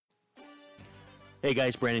Hey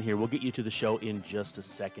guys, Brandon here. We'll get you to the show in just a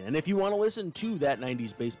second. And if you want to listen to that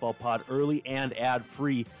 90s Baseball Pod early and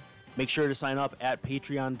ad-free, make sure to sign up at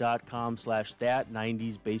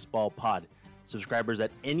patreon.com/that90s Baseball Pod. Subscribers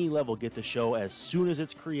at any level get the show as soon as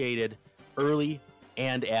it's created, early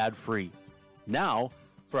and ad-free. Now,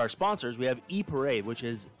 for our sponsors, we have eParade, which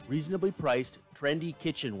is reasonably priced, trendy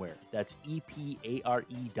kitchenware. That's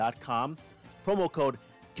EPARE.com. Promo code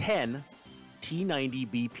 10,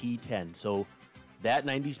 T90BP10. So that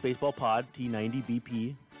 90s Baseball Pod,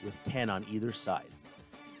 T90BP, with 10 on either side.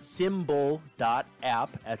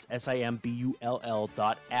 Symbol.app, that's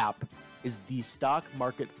SIMBULL.app, is the stock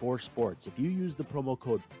market for sports. If you use the promo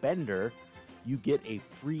code BENDER, you get a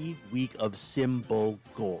free week of Symbol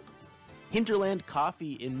Gold. Hinterland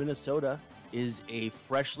Coffee in Minnesota is a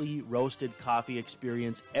freshly roasted coffee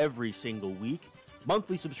experience every single week.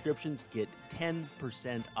 Monthly subscriptions get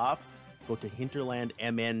 10% off. Go to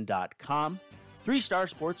hinterlandmn.com. 3-Star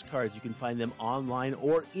Sports Cards, you can find them online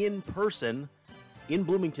or in person in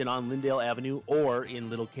Bloomington on Lyndale Avenue or in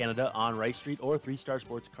Little Canada on Rice Street or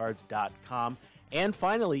 3starsportscards.com. And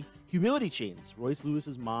finally, Humility Chains. Royce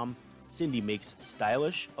Lewis's mom, Cindy, makes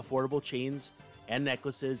stylish, affordable chains and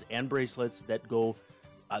necklaces and bracelets that go,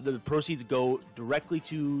 the proceeds go directly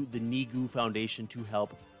to the Nigu Foundation to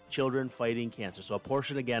help children fighting cancer. So a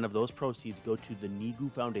portion again of those proceeds go to the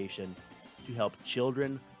Nigu Foundation to help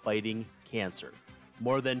children fighting cancer.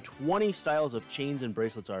 More than 20 styles of chains and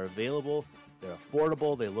bracelets are available. They're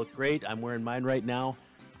affordable. They look great. I'm wearing mine right now.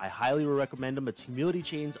 I highly recommend them. It's Humility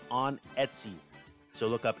Chains on Etsy. So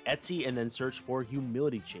look up Etsy and then search for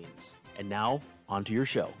Humility Chains. And now, on to your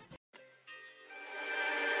show.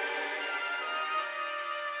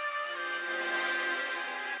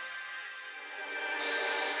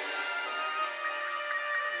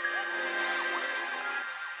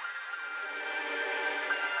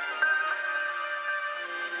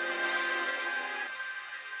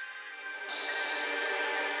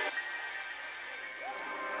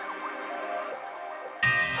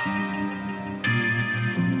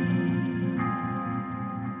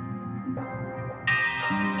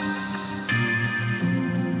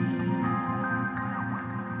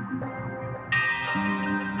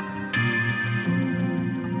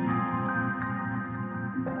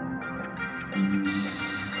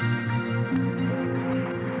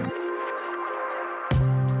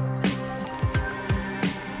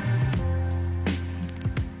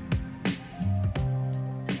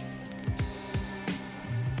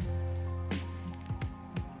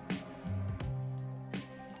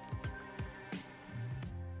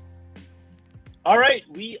 All right,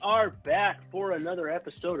 we are back for another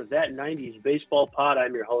episode of That 90s Baseball Pod.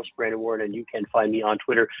 I'm your host, Brandon Warren, and you can find me on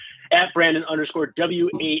Twitter at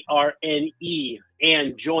Brandon_WARNE,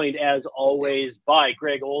 and joined, as always, by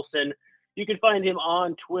Greg Olson. You can find him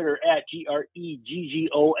on Twitter at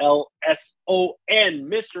GREGGOLSON.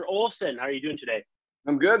 Mr. Olson, how are you doing today?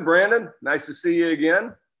 I'm good, Brandon. Nice to see you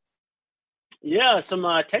again. Yeah, some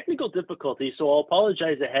technical difficulties, so I'll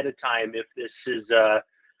apologize ahead of time if this is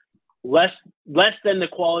less than the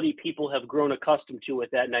quality people have grown accustomed to with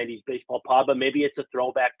that 90s Baseball Pod, but maybe it's a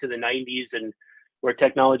throwback to the 90s and where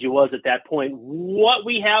technology was at that point. What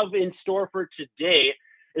we have in store for today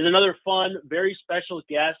is another fun, very special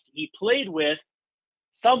guest. He played with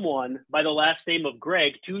someone by the last name of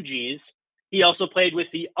Greg, 2 Gs. He also played with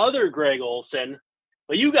the other Greg Olson,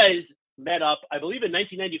 but you guys met up, I believe, in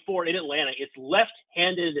 1994 in Atlanta. It's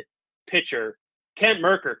left-handed pitcher Kent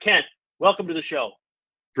Mercker. Kent, welcome to the show.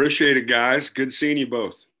 Appreciate it, guys. Good seeing you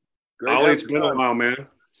both. Great. Ollie, it's been a while, man.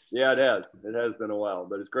 Yeah, it has. It has been a while,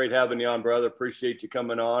 but it's great having you on, brother. Appreciate you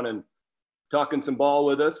coming on and talking some ball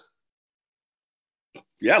with us.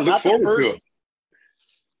 Yeah, look forward to it.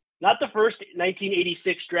 Not the first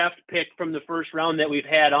 1986 draft pick from the first round that we've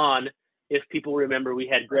had on. If people remember, we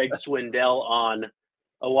had Greg Swindell on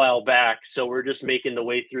a while back. So we're just making the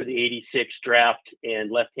way through the 86 draft and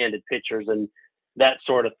left-handed pitchers and that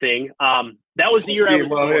sort of thing. That was the year I was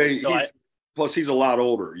born. Plus, he's a lot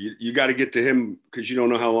older. You got to get to him because you don't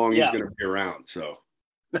know how long he's going to be around. So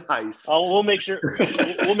nice. Oh, we'll make sure.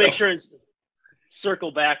 We'll make sure and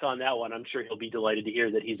circle back on that one. I'm sure he'll be delighted to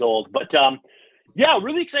hear that he's old. But yeah,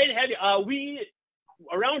 really excited to have you. We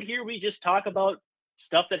around here we just talk about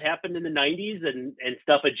stuff that happened in the 90s and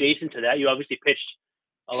stuff adjacent to that. You obviously pitched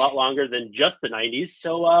a lot longer than just the 90s,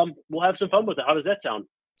 so we'll have some fun with it. How does that sound?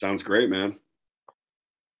 Sounds great, man.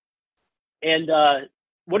 And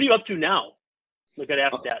what are you up to now? Look at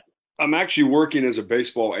after that. I'm actually working as a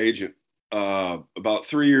baseball agent. About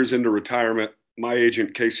 3 years into retirement, my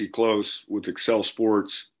agent, Casey Close with Excel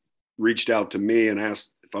Sports, reached out to me and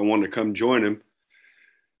asked if I wanted to come join him.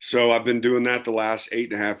 So I've been doing that the last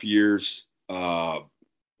 8.5 years,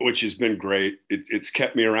 which has been great. It's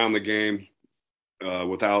kept me around the game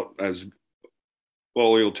without, as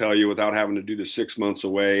well, he'll tell you, without having to do the 6 months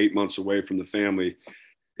away, 8 months away from the family.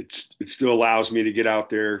 It still allows me to get out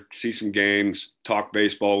there, see some games, talk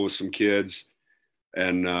baseball with some kids,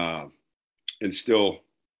 and still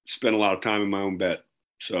spend a lot of time in my own bed.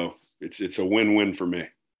 So it's a win-win for me.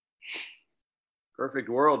 Perfect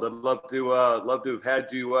world. I'd love to have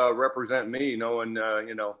had you represent me, knowing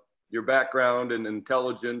your background and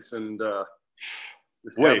intelligence and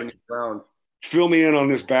just having you around. Fill me in on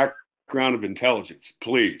this background of intelligence,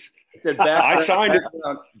 please. I said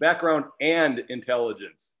background and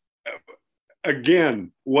intelligence.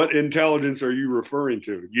 Again, what intelligence are you referring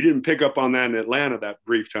to? You didn't pick up on that in Atlanta that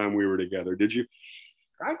brief time we were together, did you?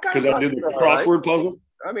 Because I did the crossword puzzle.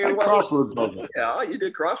 I mean, crossword puzzle. Yeah, you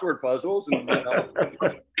did crossword puzzles, and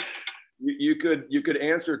you could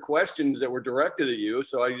answer questions that were directed at you.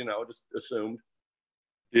 So I, just assumed.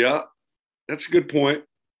 Yeah, that's a good point.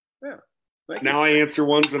 Yeah. Now I answer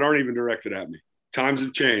ones that aren't even directed at me. Times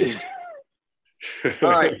have changed.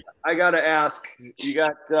 All right, I got to ask. You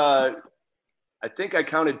got, I think I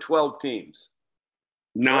counted 12 teams.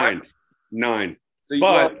 Nine. So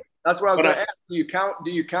that's what I was going to ask. Do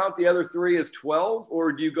you count the other 3 as 12,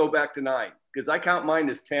 or do you go back to 9? Because I count mine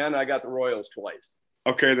as 10. I got the Royals twice.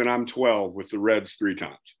 Okay, then I'm 12 with the Reds 3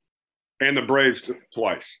 times, and the Braves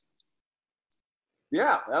twice.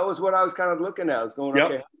 Yeah, that was what I was kind of looking at. I was going,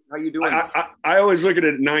 okay, how you doing? I always look at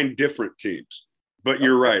it 9 different teams, but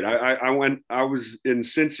you're right. I was in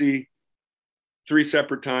Cincy 3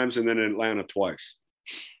 separate times, and then in Atlanta twice.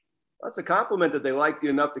 That's a compliment that they liked you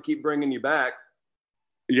enough to keep bringing you back.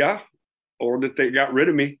 Yeah, or that they got rid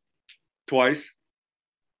of me twice.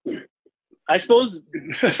 I suppose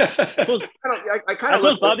I kind of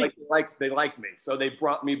look like they like me, so they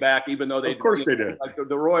brought me back, even though they, of course, they did. Like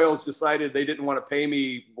the Royals decided they didn't want to pay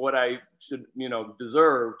me what I should,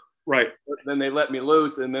 deserved. Right. But then they let me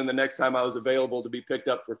loose, and then the next time I was available to be picked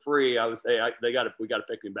up for free, I was, hey, we got to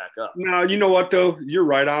pick me back up. No, you know what though? You're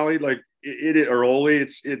right, Ollie. Like or Oli,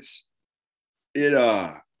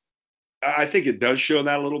 I think it does show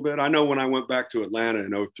that a little bit. I know when I went back to Atlanta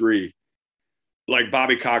in 2003, like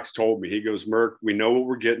Bobby Cox told me, he goes, Merck, we know what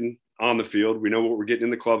we're getting on the field. We know what we're getting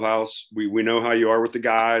in the clubhouse. We know how you are with the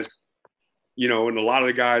guys, and a lot of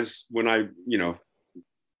the guys, when I,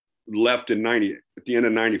 left at the end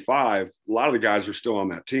of 95, a lot of the guys are still on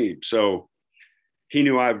that team. So he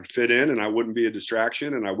knew I would fit in and I wouldn't be a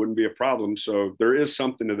distraction and I wouldn't be a problem. So there is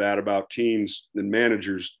something to that about teams and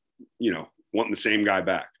managers, wanting the same guy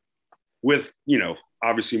back with,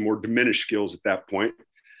 obviously more diminished skills at that point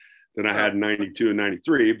than I had in 92 and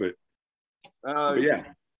 93, but yeah.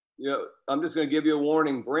 I'm just going to give you a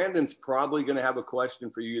warning. Brandon's probably going to have a question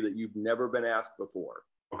for you that you've never been asked before.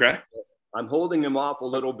 Okay. I'm holding him off a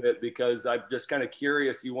little bit because I'm just kind of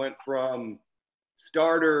curious. You went from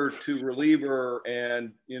starter to reliever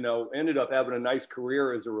and, ended up having a nice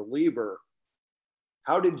career as a reliever.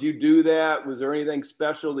 How did you do that? Was there anything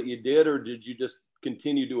special that you did, or did you just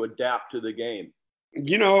continue to adapt to the game?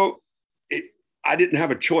 I didn't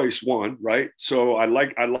have a choice, one, right? So I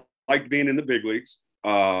liked being in the big leagues.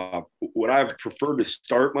 Would I have preferred to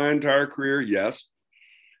start my entire career? Yes.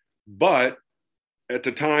 But at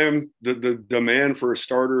the time, the demand for a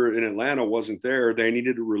starter in Atlanta wasn't there. They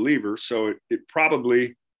needed a reliever. So it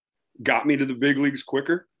probably got me to the big leagues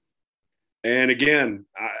quicker. And again,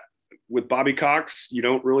 with Bobby Cox, you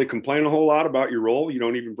don't really complain a whole lot about your roll. You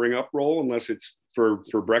don't even bring up roll unless it's for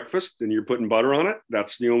breakfast and you're putting butter on it.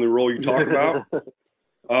 That's the only roll you talk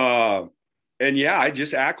about. And yeah, I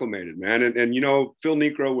just acclimated, man. And Phil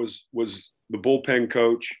Niekro was the bullpen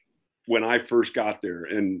coach when I first got there.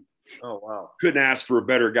 And oh, wow, couldn't ask for a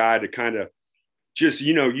better guy to kind of just,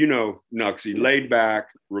 Nuxie, laid back,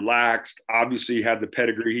 relaxed, obviously had the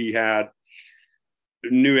pedigree he had,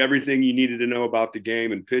 knew everything you needed to know about the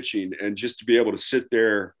game and pitching. And just to be able to sit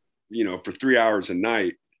there, for 3 hours a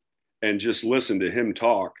night and just listen to him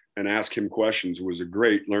talk and ask him questions was a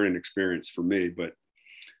great learning experience for me. But,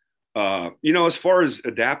 as far as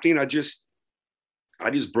adapting, I just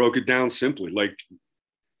broke it down simply. Like,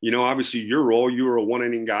 obviously your role, you were a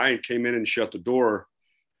 1-inning guy and came in and shut the door.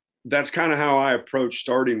 That's kind of how I approached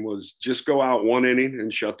starting, was just go out 1 inning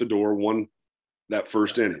and shut the door that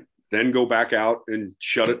first inning, then go back out and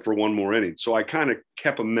shut it for 1 more inning. So I kind of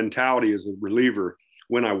kept a mentality as a reliever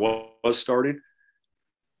when I was starting.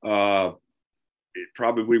 It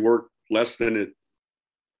probably worked less than it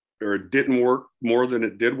didn't work more than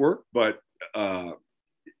it did work. But to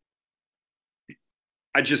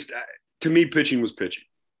me, pitching was pitching.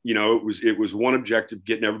 it was one objective,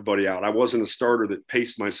 getting everybody out. I wasn't a starter that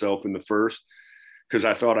paced myself in the first because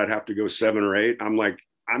I thought I'd have to go 7 or 8. I'm like,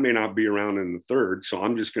 I may not be around in the third, so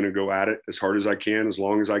I'm just going to go at it as hard as I can, as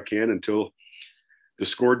long as I can, until the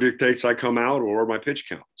score dictates I come out or my pitch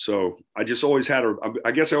count. So I just always had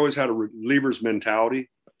I guess I always had a reliever's mentality,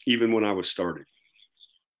 even when I was starting.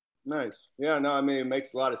 Nice. Yeah, no, I mean, it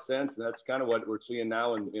makes a lot of sense. And that's kind of what we're seeing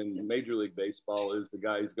now in Major League Baseball, is the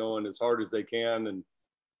guys going as hard as they can,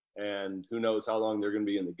 and who knows how long they're going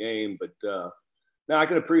to be in the game. But no, I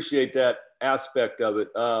can appreciate that aspect of it.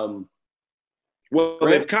 Well,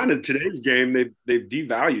 they've kind of, today's game, they've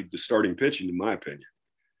devalued the starting pitching, in my opinion.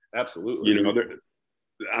 Absolutely.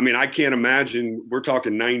 I mean, I can't imagine, we're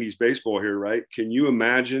talking 90s baseball here, right? Can you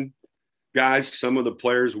imagine, guys, some of the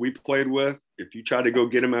players we played with, if you try to go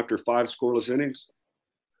get them after 5 scoreless innings,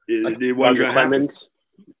 it wasn't going to happen.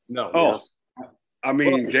 No. Oh, yeah. I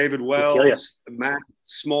mean, David Wells, Matt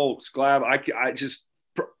Smoltz, Glab. I just,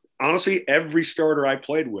 honestly, every starter I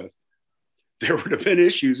played with, there would have been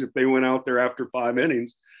issues if they went out there after 5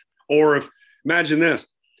 innings. Or imagine this,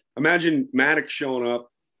 imagine Maddox showing up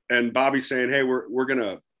and Bobby saying, hey, we're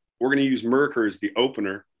gonna use Mercker as the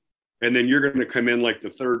opener, and then you're gonna come in like the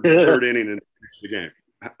third inning and finish the game.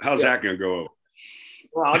 How's that gonna go over?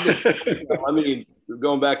 Well, I mean,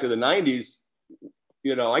 going back to the 90s,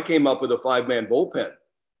 I came up with a 5-man bullpen.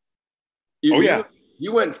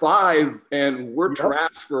 You went 5 and we're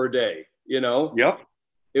trashed for a day, Yep.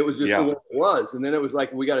 It was just the way it was. And then it was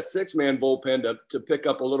like, we got a 6-man bullpen to pick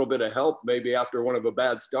up a little bit of help maybe after one of a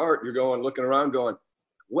bad start. You're looking around going,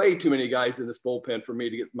 way too many guys in this bullpen for me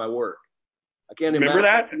to get to my work. I can't remember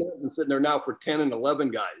that. I'm sitting there now for 10 and 11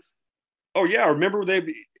 guys. Oh yeah. Remember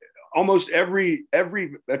almost every at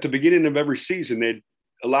the beginning of every season,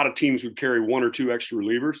 a lot of teams would carry 1 or 2 extra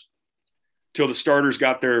relievers till the starters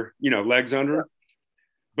got their, legs under them.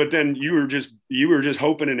 But then you were just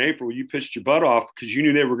hoping in April you pitched your butt off because you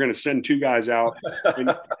knew they were going to send 2 guys out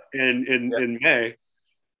in May,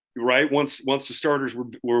 right? Once the starters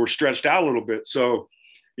were stretched out a little bit. So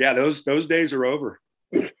yeah, those days are over.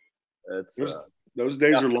 Those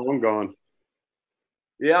days are long gone.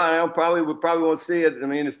 Yeah, we probably won't see it. I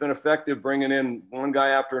mean, it's been effective bringing in one guy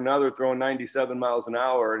after another, throwing 97 miles an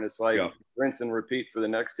hour, and it's like rinse and repeat for the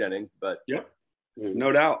next inning. But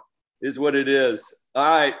no doubt, is what it is. All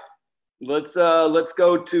right, let's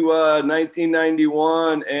go to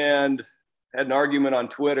 1991, and had an argument on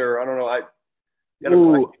Twitter. I don't know, I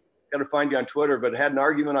gotta find you on Twitter, but had an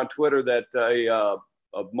argument on Twitter that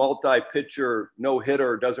a multi-pitcher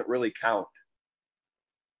no-hitter doesn't really count.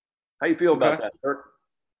 How you feel about that, Kirk?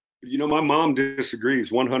 My mom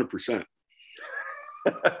disagrees 100%.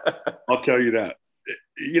 I'll tell you that.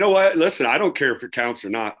 You know what? Listen, I don't care if it counts or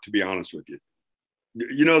not, to be honest with you.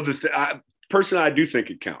 Personally, I do think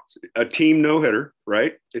it counts. A team no-hitter,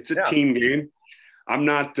 right? It's a team game. I'm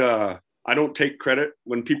not I don't take credit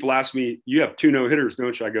when people ask me, you have 2 no-hitters,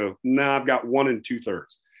 don't you? I go, no, I've got 1 2/3.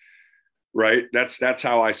 Right? That's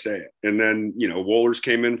how I say it. And then, Wohlers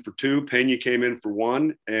came in for 2, Pena came in for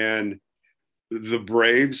 1, and the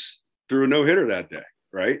Braves threw a no-hitter that day,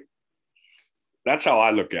 right? That's how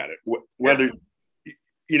I look at it. Whether,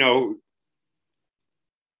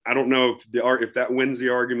 I don't know if that wins the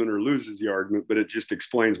argument or loses the argument, but it just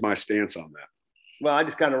explains my stance on that. Well, I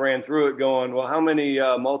just kind of ran through it going, well, how many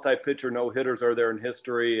multi-pitcher no-hitters are there in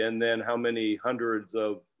history? And then how many hundreds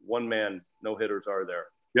of one-man no-hitters are there?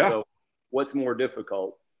 Yeah. So what's more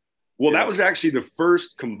difficult? Well, that was actually the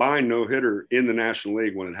first combined no-hitter in the National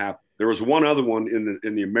League when it happened. There was one other one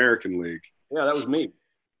in the American League. Yeah, that was me.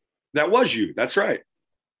 That was you. That's right.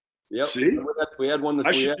 Yep. See? We had one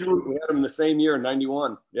we had them the same year in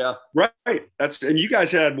 91. Yeah. Right. And you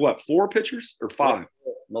guys had what, 4 pitchers or 5?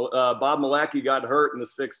 Bob Malacky got hurt in the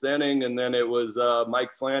 6th inning, and then it was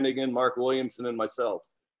Mike Flanagan, Mark Williamson, and myself.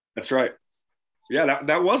 That's right. Yeah,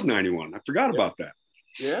 that was 91. I forgot about that.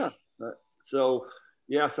 Yeah. So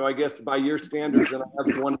I guess by your standards, then I have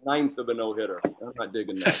 1/9 of a no-hitter. I'm not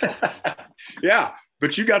digging that. Yeah,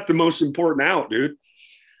 but you got the most important out, dude.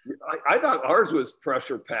 I thought ours was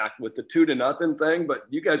pressure packed with the 2-0 thing, but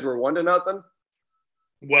you guys were 1-0.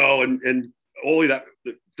 Well, and only the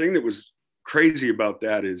thing that was crazy about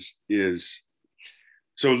that is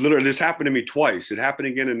so literally this happened to me twice. It happened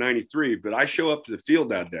again in 93, but I show up to the field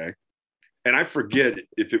that day and I forget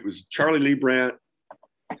if it was Charlie Lee Brandt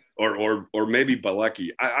or maybe Balecki.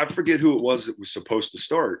 I forget who it was that was supposed to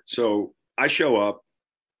start. So I show up,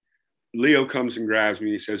 Leo comes and grabs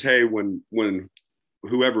me. He says, hey, when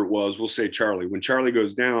whoever it was, we'll say Charlie, when Charlie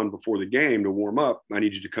goes down before the game to warm up, I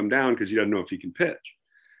need you to come down because he doesn't know if he can pitch.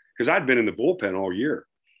 Because I'd been in the bullpen all year.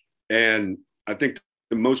 And I think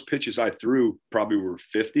the most pitches I threw probably were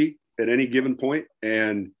 50 at any given point.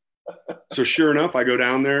 And so sure enough, I go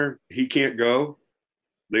down there. He can't go.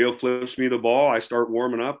 Leo flips me the ball. I start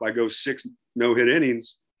warming up. I go 6 no-hit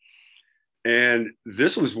innings. And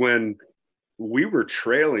this was when we were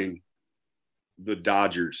trailing the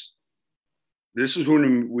Dodgers. This is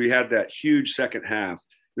when we had that huge second half.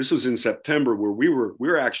 This was in September where we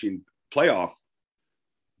were actually in playoff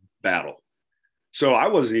battle. So I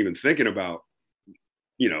wasn't even thinking about,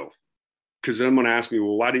 because someone asked me,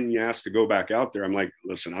 well, why didn't you ask to go back out there? I'm like,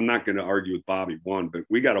 listen, I'm not going to argue with Bobby one, but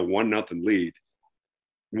we got a 1-0 lead.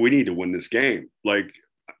 We need to win this game. Like,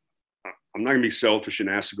 I'm not going to be selfish and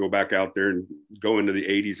ask to go back out there and go into the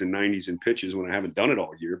 80s and 90s in pitches when I haven't done it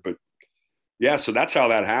all year. But yeah, so that's how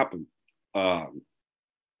that happened.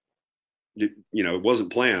 It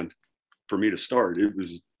wasn't planned for me to start. It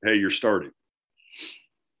was, hey, you're starting.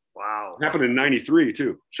 Wow. It happened in 93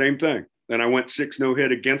 too. Same thing. Then I went 6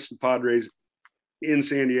 no-hit against the Padres in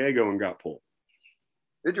San Diego and got pulled.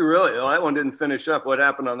 Did you really? Well, that one didn't finish up. What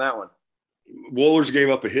happened on that one? Wohlers gave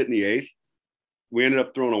up a hit in the 8th. We ended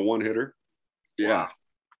up throwing a 1-hitter. Yeah. Wow.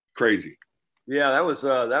 Crazy. Yeah, that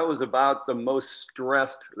was about the most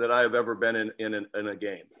stressed that I have ever been in a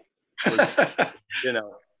game.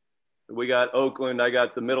 We got Oakland. I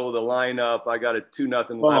got the middle of the lineup. I got a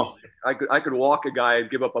 2-0. Oh. I could walk a guy and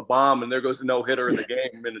give up a bomb, and there goes a no-hitter in the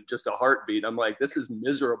game in just a heartbeat. I'm like, this is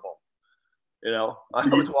miserable. I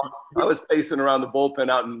was pacing around the bullpen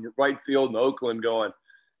out in right field in Oakland going,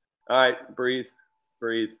 all right, breathe.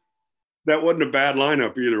 That wasn't a bad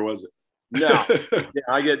lineup either, was it? No. Yeah,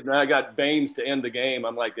 I got Baines to end the game.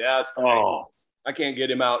 I'm like, yeah, it's fine. Oh. I can't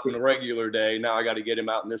get him out in a regular day. Now I got to get him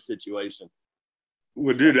out in this situation.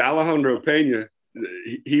 Well, dude, Alejandro Pena,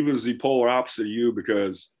 he was the polar opposite of you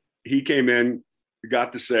because he came in,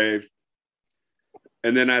 got the save,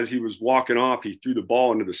 and then as he was walking off, he threw the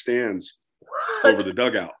ball into the stands over the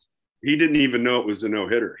dugout. He didn't even know it was a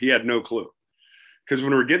no-hitter. He had no clue. Because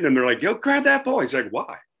when we're getting him, they're like, yo, grab that ball. He's like,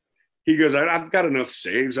 why? He goes, I've got enough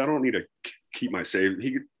saves. I don't need to keep my save.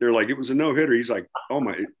 They're like, it was a no-hitter. He's like, oh,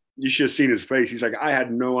 my. You should have seen his face. He's like, I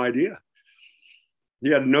had no idea. He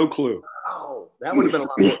had no clue. Oh, that would have been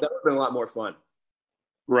a lot more fun.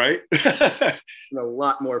 Right? A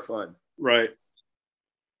lot more fun. Right.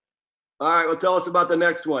 All right. Well, tell us about the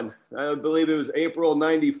next one. I believe it was April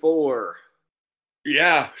 94.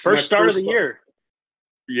 Yeah. First start of the year.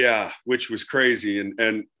 Yeah, which was crazy.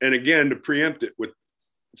 And again, to preempt it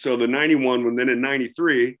so the 91 one, then in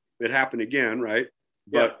 93, it happened again, right?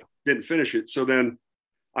 But didn't finish it. So then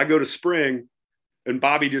I go to spring and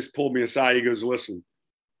Bobby just pulled me aside. He goes, listen,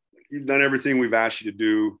 you've done everything we've asked you to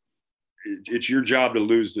do. It's your job to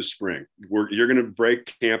lose this spring. You're going to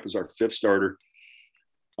break camp as our 5th starter.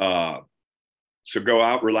 So go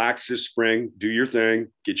out, relax this spring, do your thing,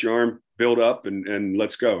 get your arm built up and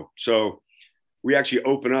let's go. So we actually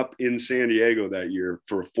open up in San Diego that year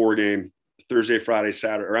for a 4-game Thursday, Friday,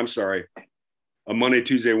 Saturday, or I'm sorry, a Monday,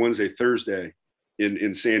 Tuesday, Wednesday, Thursday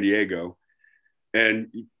in San Diego.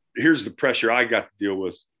 And here's the pressure I got to deal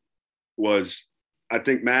with was I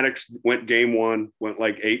think Maddox went game 1, went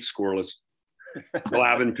like 8 scoreless.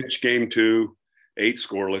 Glavine pitched game 2, 8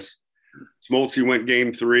 scoreless. Smoltz went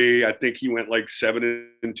game 3. I think he went like 7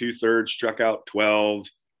 2/3, struck out 12.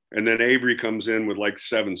 And then Avery comes in with like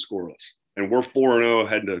 7 scoreless. And we're 4-0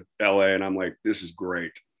 heading to LA. And I'm like, this is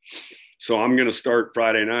great. So I'm going to start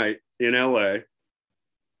Friday night in LA.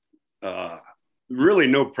 Really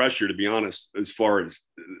no pressure, to be honest, as far as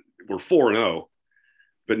we're 4-0.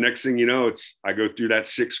 But next thing you know, I go through that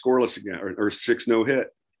 6 scoreless again or 6 no hit.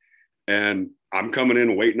 And I'm coming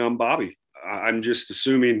in waiting on Bobby. I'm just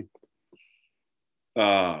assuming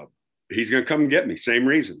he's going to come and get me. Same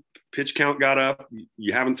reason. Pitch count got up.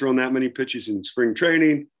 You haven't thrown that many pitches in spring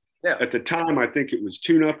training. Yeah. At the time, I think it was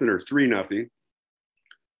 2-0 or 3-0.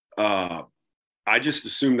 I just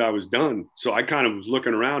assumed I was done. So I kind of was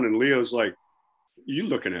looking around and Leo's like, you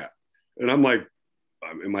looking at? And I'm like,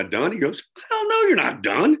 am I done? He goes, hell no, you're not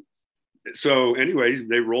done. So anyways,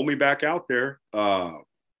 they roll me back out there.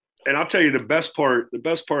 And I'll tell you the best part of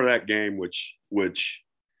that game, which,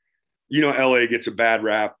 LA gets a bad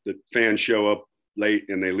rap that fans show up late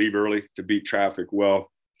and they leave early to beat traffic.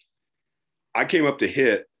 Well, I came up to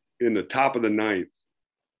hit in the top of the 9th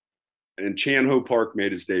and Chan Ho Park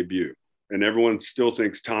made his debut. And everyone still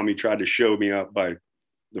thinks Tommy tried to show me up by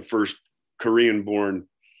the first Korean-born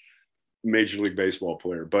Major League Baseball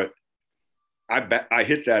player. But I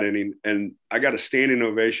hit that inning and I got a standing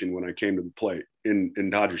ovation when I came to the plate in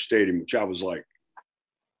Dodger Stadium, which I was like,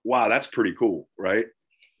 wow, that's pretty cool, right?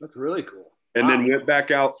 That's really cool. And then went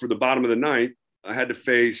back out for the bottom of the 9th. I had to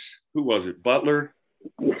face, who was it? Butler,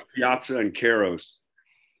 Piazza and Caros.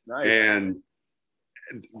 Nice. And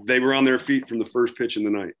they were on their feet from the first pitch in the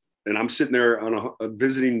night. And I'm sitting there on a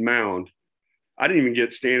visiting mound. I didn't even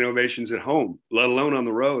get standing ovations at home, let alone on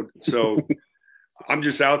the road. So I'm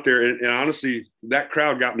just out there. And honestly, that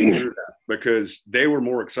crowd got me through that because they were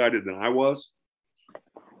more excited than I was.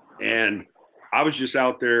 And I was just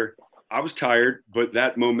out there. I was tired, but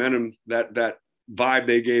that momentum, that vibe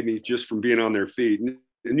they gave me just from being on their feet. And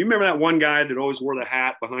you remember that one guy that always wore the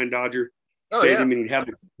hat behind Dodger Stadium, and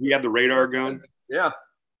he had the radar gun? Yeah.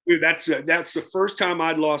 Dude, that's the first time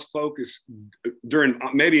I'd lost focus during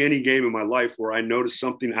maybe any game in my life where I noticed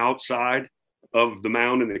something outside of the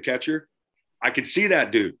mound and the catcher. I could see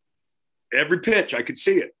that dude. Every pitch, I could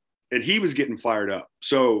see it. And he was getting fired up.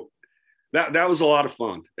 So that was a lot of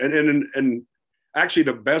fun. And actually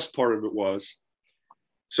the best part of it was,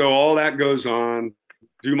 so all that goes on,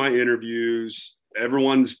 do my interviews,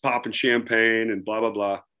 everyone's popping champagne and blah, blah,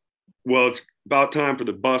 blah. Well, it's about time for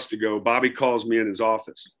the bus to go. Bobby calls me in his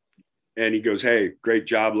office and he goes, "Hey, great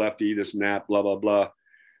job, Lefty, this and that, blah, blah, blah.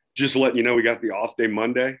 Just letting you know, we got the off day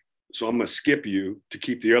Monday. So I'm going to skip you to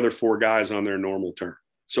keep the other 4 guys on their normal turn."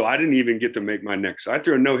 So I didn't even get to make my next. I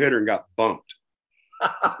threw a no-hitter and got bumped.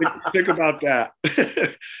 Think about that.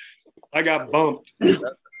 I got bumped.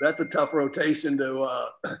 That's a tough rotation to.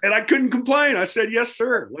 And I couldn't complain. I said, "Yes,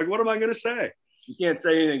 sir." Like, what am I going to say? You can't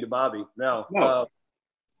say anything to Bobby. No.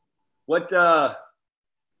 What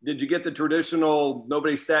did you get the traditional?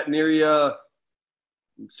 Nobody sat near you.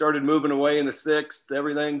 Started moving away in the 6th.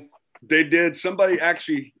 Everything. They did. Somebody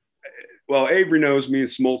actually. Well, Avery knows me and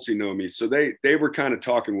Smoltzy know me, so they were kind of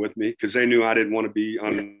talking with me because they knew I didn't want to be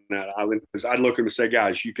on that island. Because I'd look at them and say,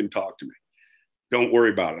 "Guys, you can talk to me. Don't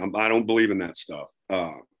worry about it. I don't believe in that stuff."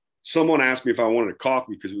 Someone asked me if I wanted a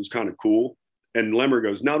coffee because it was kind of cool, and Lemmer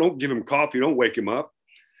goes, "No, don't give him coffee. Don't wake him up."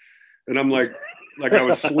 And I'm like I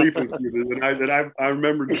was sleeping through it. And I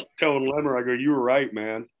remember telling Lemmer, I go, "You were right,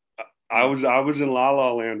 man. I was in La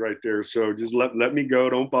La Land right there. So just let me go.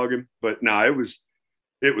 Don't bug him." But no,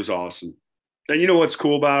 it was awesome. And you know what's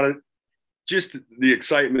cool about it? Just the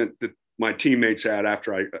excitement that my teammates had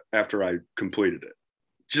after I completed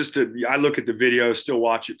it. I look at the video, still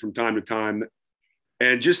watch it from time to time,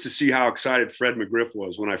 and just to see how excited Fred McGriff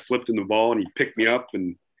was when I flipped him the ball and he picked me up,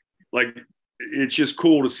 and like it's just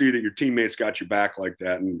cool to see that your teammates got your back like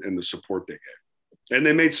that and the support they gave. And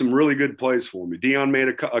they made some really good plays for me. Dion made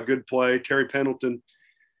a good play, Terry Pendleton.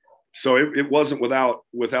 So it wasn't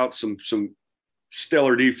without some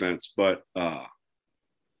stellar defense, but yeah,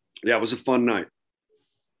 it was a fun night.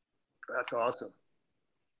 That's awesome.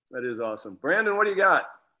 That is awesome. Brandon, what do you got?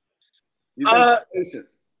 You've been so patient.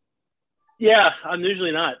 Yeah, I'm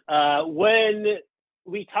usually not. When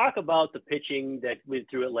we talk about the pitching that went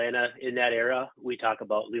through Atlanta in that era, we talk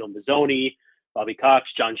about Leo Mazzoni, Bobby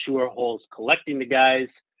Cox, John Schuerholz collecting the guys,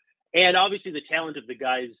 and obviously the talent of the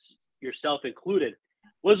guys, yourself included.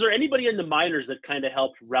 Was there anybody in the minors that kind of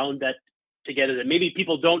helped round that together that maybe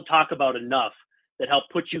people don't talk about enough, that helped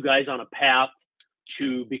put you guys on a path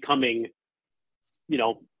to becoming,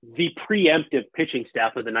 the preemptive pitching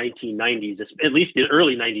staff of the 1990s, at least the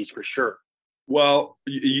early 90s for sure? Well,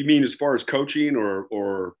 you mean as far as coaching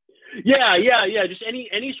or? Yeah. Just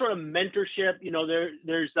any sort of mentorship.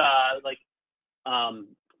 There's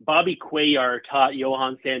Bobby Cuellar taught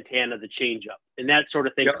Johan Santana the changeup and that sort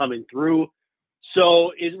of thing coming through.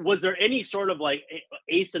 So was there any sort of like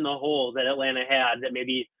ace in the hole that Atlanta had that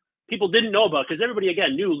maybe people didn't know about? Because everybody,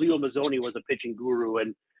 again, knew Leo Mazzoni was a pitching guru.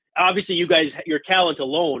 And obviously you guys, your talent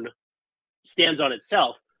alone stands on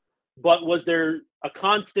itself. But was there a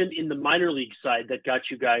constant in the minor league side that got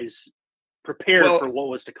you guys prepared for what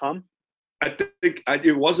was to come? I think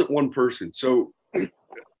it wasn't one person. So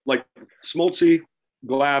like Smoltzy,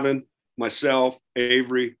 Glavin, myself,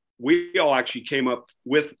 Avery, we all actually came up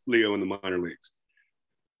with Leo in the minor leagues.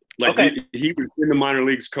 He was in the minor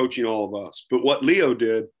leagues coaching all of us. But what Leo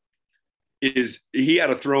did is he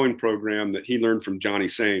had a throwing program that he learned from Johnny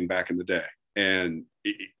Sane back in the day. And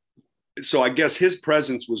so I guess his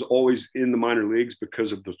presence was always in the minor leagues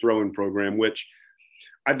because of the throwing program, which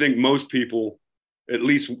I think most people, at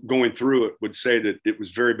least going through it, would say that it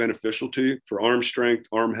was very beneficial to you for arm strength,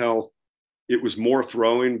 arm health. It was more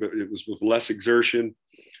throwing, but it was with less exertion.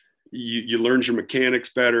 You learned your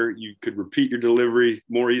mechanics better. You could repeat your delivery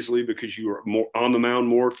more easily because you were more on the mound,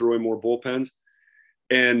 more throwing more bullpens.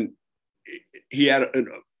 And he had a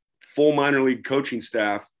full minor league coaching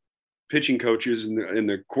staff, pitching coaches and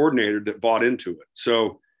the coordinator that bought into it.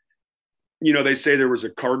 So, they say there was a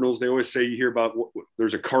Cardinals. They always say you hear about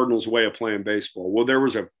there's a Cardinals way of playing baseball. Well, there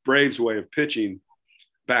was a Braves way of pitching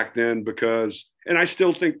back then because, and I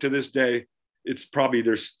still think to this day, it's probably,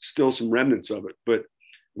 there's still some remnants of it, but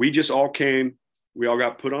we just all came, we all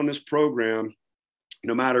got put on this program,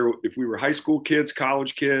 no matter if we were high school kids,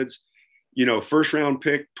 college kids, you know, first round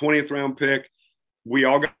pick, 20th round pick, we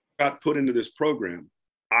all got put into this program.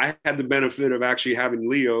 I had the benefit of actually having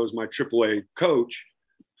Leo as my AAA coach,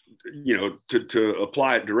 you know, to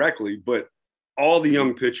apply it directly. But all the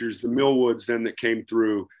young pitchers, the Millwoods then that came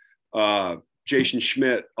through, Jason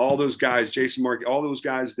Schmidt, all those guys, Jason Markey, all those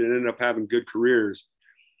guys that ended up having good careers,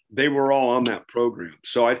 they were all on that program.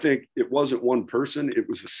 So I think it wasn't one person, it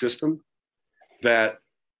was a system that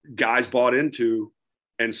guys bought into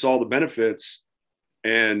and saw the benefits.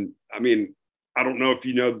 And I mean, I don't know if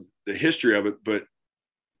you know the history of it, but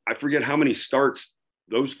I forget how many starts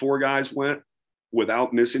those 4 guys went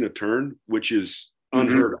without missing a turn, which is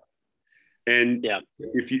unheard of. And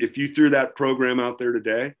if you threw that program out there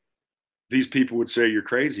today, these people would say you're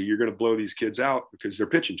crazy. You're going to blow these kids out because they're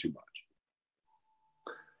pitching too much.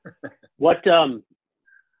 What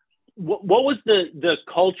was the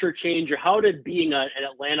culture change, or how did being an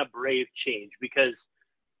Atlanta Brave change? Because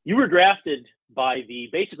you were drafted by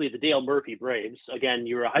basically the Dale Murphy Braves. Again,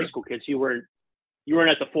 you were a high school kid, so you weren't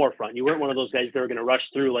at the forefront. You weren't one of those guys that were going to rush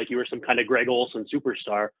through like you were some kind of Greg Olson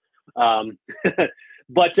superstar.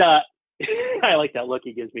 But I like that look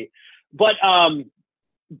he gives me. But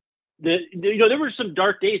you know, there were some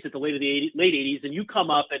dark days at the late 80s, and you come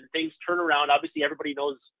up and things turn around. Obviously, everybody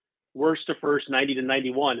knows worst to first, 90 to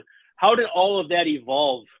 91. How did all of that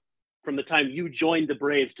evolve from the time you joined the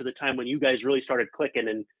Braves to the time when you guys really started clicking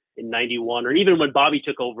in 91, or even when Bobby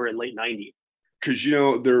took over in late 90? Because, you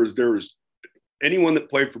know, there was anyone that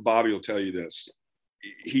played for Bobby will tell you this.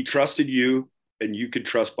 He trusted you and you could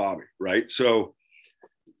trust Bobby, right? So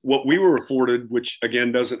what we were afforded, which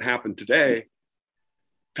again doesn't happen today,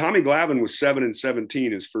 Tommy Glavine was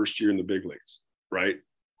 7-17 his first year in the big leagues, right?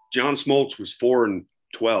 John Smoltz was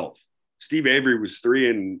 4-12. Steve Avery was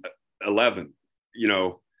 3-11, you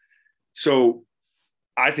know. So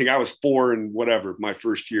I think I was 4 and whatever my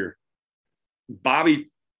first year. Bobby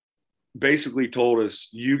basically told us,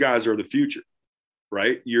 you guys are the future,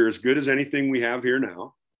 right? You're as good as anything we have here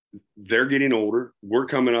now. They're getting older. We're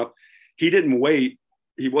coming up. He didn't wait.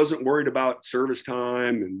 He wasn't worried about service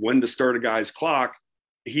time and when to start a guy's clock.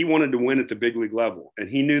 He wanted to win at the big league level. And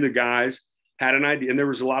he knew the guys had an idea. And there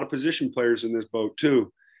was a lot of position players in this boat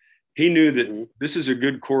too. He knew that this is a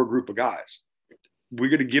good core group of guys.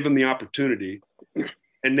 We're going to give them the opportunity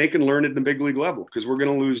and they can learn at the big league level, because we're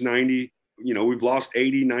going to lose 90. You know, we've lost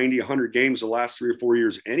 80, 90, 100 games the last 3 or 4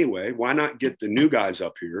 years anyway. Why not get the new guys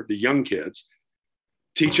up here, the young kids,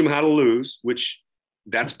 teach them how to lose, which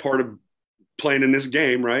that's part of playing in this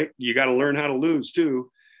game, right? You got to learn how to lose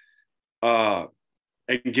too.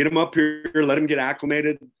 And get them up here, let them get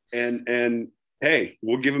acclimated, and hey,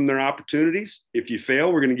 we'll give them their opportunities. If you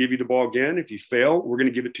fail, we're going to give you the ball again. If you fail, we're going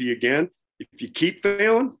to give it to you again. If you keep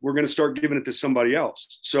failing, we're going to start giving it to somebody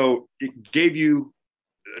else. So it gave you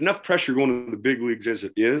enough pressure going to the big leagues as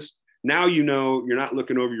it is. Now you know you're not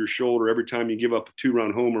looking over your shoulder every time you give up a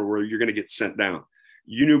 2-run homer where you're going to get sent down.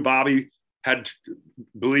 You knew Bobby had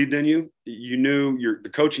believed in you. You knew the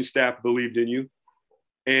coaching staff believed in you.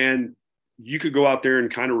 And you could go out there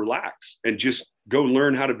and kind of relax and just go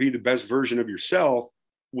learn how to be the best version of yourself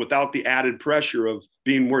without the added pressure of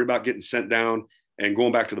being worried about getting sent down and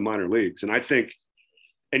going back to the minor leagues. And I think,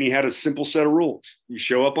 and he had a simple set of rules. You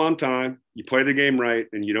show up on time, you play the game right,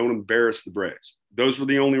 and you don't embarrass the Braves. Those were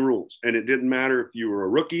the only rules. And it didn't matter if you were a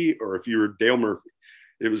rookie or if you were Dale Murphy.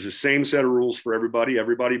 It was the same set of rules for everybody.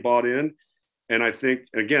 Everybody bought in. And I think,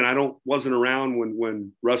 again, wasn't around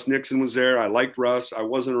when Russ Nixon was there. I liked Russ. I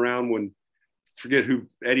wasn't around when, forget who,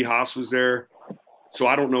 Eddie Haas was there. So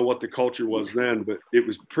I don't know what the culture was then, but it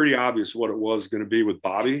was pretty obvious what it was going to be with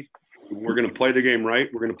Bobby. We're going to play the game right.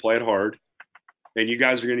 We're going to play it hard. And you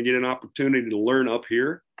guys are going to get an opportunity to learn up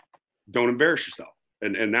here. Don't embarrass yourself.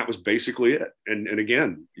 And that was basically it. And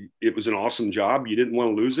again, it was an awesome job. You didn't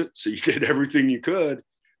want to lose it. So you did everything you could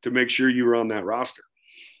to make sure you were on that roster.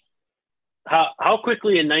 How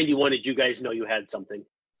quickly in 91 did you guys know you had something?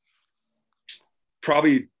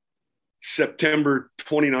 Probably September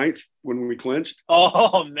 29th when we clinched.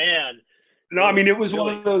 Oh, man. No, I mean, it was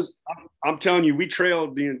one of those, I'm telling you, we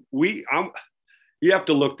trailed you have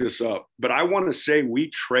to look this up, but I want to say we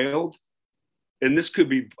trailed, and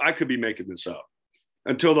I could be making this up,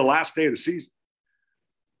 until the last day of the season.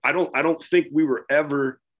 I don't think we were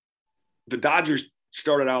ever, the Dodgers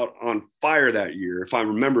started out on fire that year, if I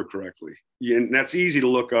remember correctly. And that's easy to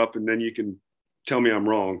look up, and then you can tell me I'm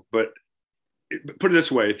wrong. But put it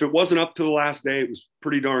this way, if it wasn't up to the last day, it was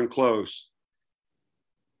pretty darn close.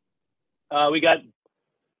 We got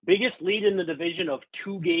biggest lead in the division of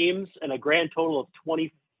 2 games and a grand total of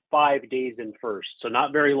 25 days in first. So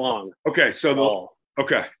not very long. Okay.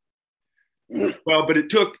 Okay. Well, but it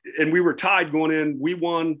took, and we were tied going in.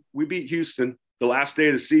 We beat Houston the last day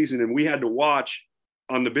of the season, and we had to watch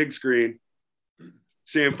on the big screen.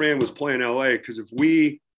 San Fran was playing LA because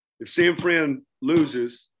if San Fran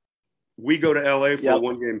loses, we go to LA for a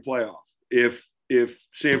 1-game playoff. If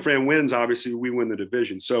San Fran wins, obviously we win the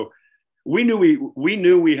division. So we knew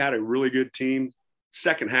we had a really good team.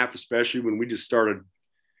 Second half, especially when we just started.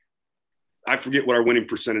 I forget what our winning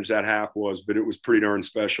percentage that half was, but it was pretty darn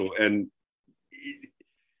special. And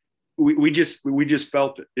we just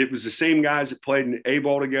felt it. It was the same guys that played in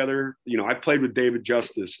A-ball together. You know, I played with David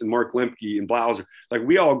Justice and Mark Lemke and Blauser. Like,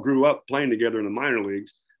 we all grew up playing together in the minor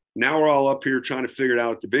leagues. Now we're all up here trying to figure it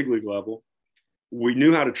out at the big league level. We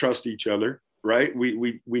knew how to trust each other, right?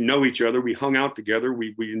 We know each other. We hung out together.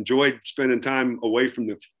 We enjoyed spending time away from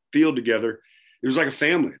the field together. It was like a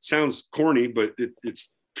family. It sounds corny, but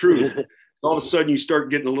it's true. All of a sudden you start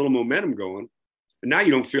getting a little momentum going, and now you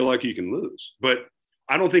don't feel like you can lose. But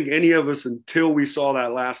I don't think any of us, until we saw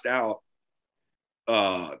that last out,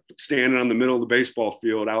 standing on the middle of the baseball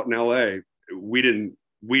field out in LA, we didn't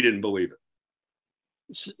believe it.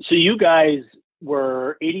 So you guys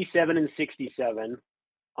were 87 and 67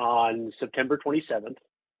 on September 27th,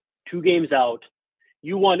 2 games out.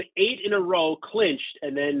 You won 8 in a row, clinched,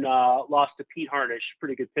 and then lost to Pete Harnish,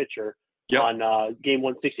 pretty good pitcher, on game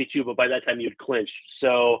 162. But by that time, you'd clinched.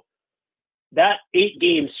 So that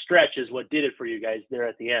 8-game stretch is what did it for you guys there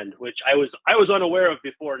at the end, which I was unaware of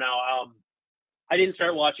before. Now, I didn't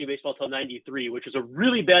start watching baseball till '93, which was a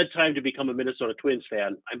really bad time to become a Minnesota Twins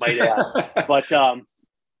fan, I might add.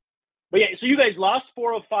 But yeah, so you guys lost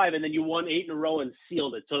 4 of 5, and then you won 8 in a row and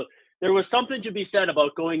sealed it. So there was something to be said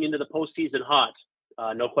about going into the postseason hot.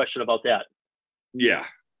 No question about that. Yeah.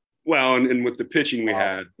 Well, and with the pitching we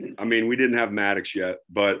had, I mean, we didn't have Maddox yet,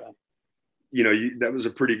 but you know, that was a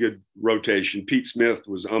pretty good rotation. Pete Smith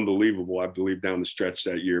was unbelievable, I believe, down the stretch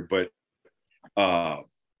that year. But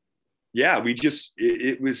yeah, we just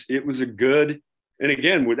it was a good. And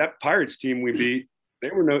again, with that Pirates team we beat, they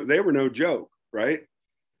were no joke, right?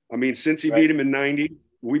 I mean, since he beat him in '90,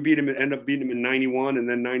 we ended up beating him in '91 and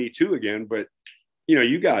then '92 again. But you know,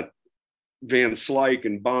 you got Van Slyke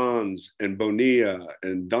and Bonds and Bonilla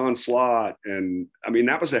and Don Slott, and I mean,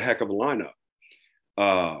 that was a heck of a lineup.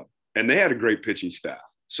 And they had a great pitching staff.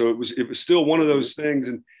 So it was still one of those things.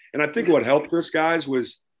 And I think what helped us, guys,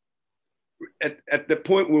 was at the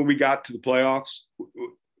point when we got to the playoffs,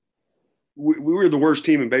 we were the worst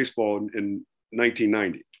team in baseball in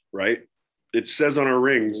 1990, right? It says on our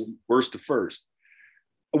rings, worst to first.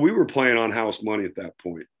 We were playing on house money at that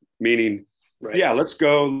point, meaning, yeah, let's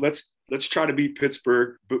go. Let's try to beat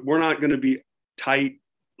Pittsburgh, but we're not going to be tight.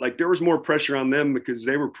 Like, there was more pressure on them because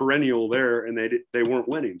they were perennial there and they weren't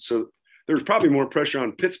winning. So there was probably more pressure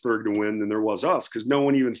on Pittsburgh to win than there was us, because no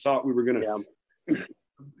one even thought we were going to.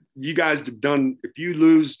 You guys have done, if you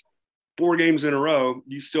lose 4 games in a row,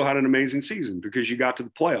 you still had an amazing season because you got to the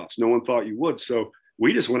playoffs. No one thought you would. So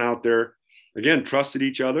we just went out there, again, trusted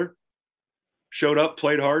each other, showed up,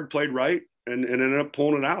 played hard, played right, and ended up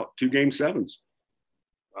pulling it out, 2 Game 7s.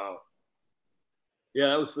 Wow. Yeah,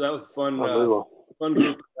 that was fun. Fun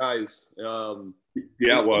group of guys.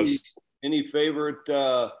 Yeah, it was. Any favorite? We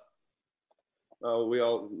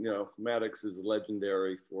all, you know, Maddox is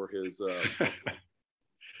legendary for his.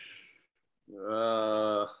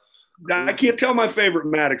 I can't tell my favorite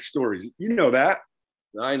Maddox stories. You know that.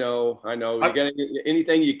 I know. You got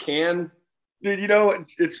anything you can? Dude, you know,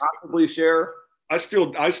 it's possibly share. I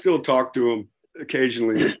still talk to him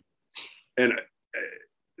occasionally, and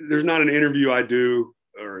there's not an interview I do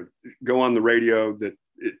or go on the radio that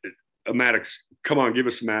a Maddox, come on, give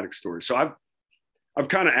us a Maddox story. So I've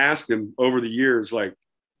kind of asked him over the years, like,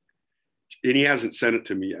 and he hasn't sent it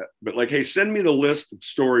to me yet, but like, hey, send me the list of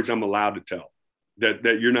stories I'm allowed to tell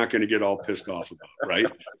that you're not going to get all pissed off about, right?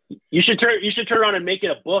 You should turn around and make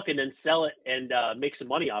it a book and then sell it and make some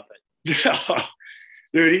money off it. Yeah,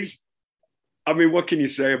 dude, I mean, what can you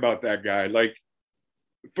say about that guy? Like,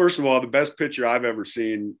 first of all, the best pitcher I've ever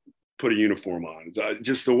seen put a uniform on.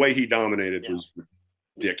 Just the way he dominated was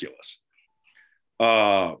ridiculous.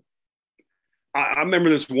 I remember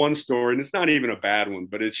this one story, and it's not even a bad one,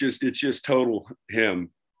 but it's just total him.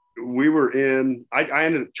 We were I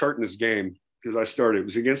ended up charting this game because I started. It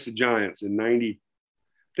was against the Giants in 90,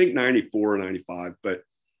 I think 94 or 95, but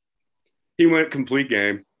he went complete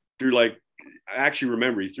game through, like, I actually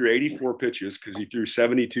remember he threw 84 pitches because he threw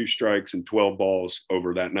 72 strikes and 12 balls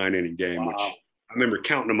over that 9-inning game, which I remember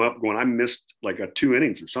counting them up going, I missed like 2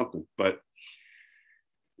 innings or something. But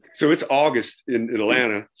So it's August in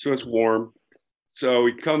Atlanta, so it's warm. So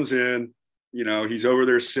he comes in, he's over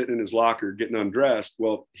there sitting in his locker getting undressed.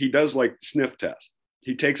 Well, he does like the sniff test.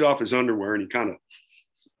 He takes off his underwear and he kind of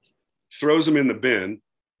throws them in the bin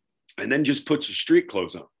and then just puts his street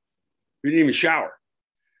clothes on. He didn't even shower.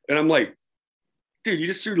 And I'm like, dude, you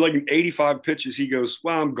just threw like 85 pitches. He goes,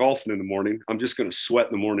 well, I'm golfing in the morning. I'm just going to sweat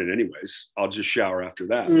in the morning anyways. I'll just shower after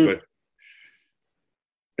that.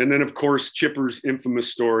 And then, of course, Chipper's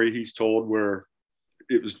infamous story he's told where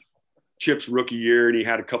it was Chip's rookie year and he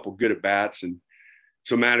had a couple good at bats. And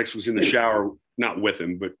so Maddox was in the shower, not with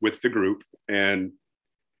him, but with the group. And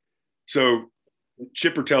so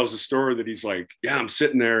Chipper tells the story that he's like, yeah, I'm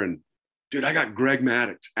sitting there and, dude, I got Greg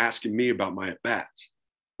Maddox asking me about my at bats.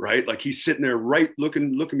 Right? Like he's sitting there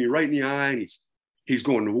looking me right in the eye. And he's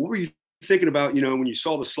going, what were you thinking about, when you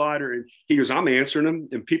saw the slider? And he goes, I'm answering him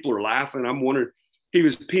and people are laughing. I'm wondering, he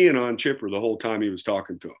was peeing on Chipper the whole time he was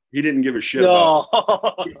talking to him. He didn't give a shit about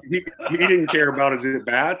he didn't care about his at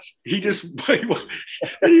bats. He just, and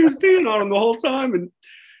he was peeing on him the whole time.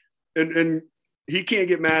 And he can't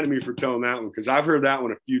get mad at me for telling that one because I've heard that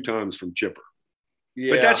one a few times from Chipper.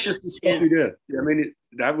 Yeah. But that's just the stuff he did. I mean,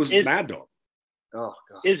 that was Mad Dog. Oh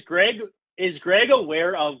God. Is Greg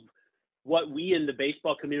aware of what we in the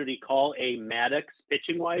baseball community call a Maddox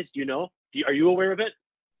pitching wise? Do you know? Are you aware of it?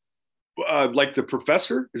 Like the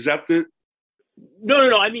professor? Is that the?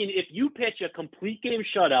 No. I mean, if you pitch a complete game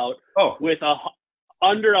shutout with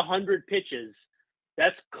under 100 pitches,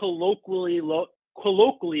 that's colloquially.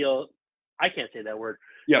 I can't say that word.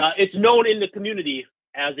 Yes. It's known in the community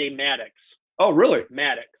as a Maddox. Oh, really?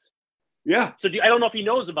 Maddox. Yeah. So I don't know if he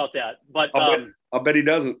knows about that, but I'll bet he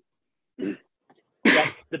doesn't.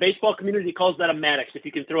 Yeah, the baseball community calls that a Maddox if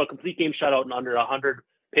you can throw a complete game shutout in under 100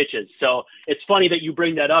 pitches. So it's funny that you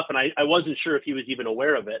bring that up, and I wasn't sure if he was even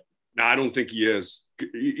aware of it. No, I don't think he is.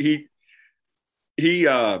 He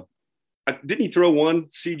didn't he throw one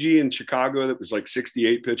CG in Chicago that was like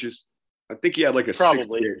 68 pitches? I think he had like a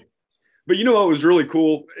probably. 68. But you know what was really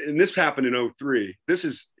cool? And this happened in 2003.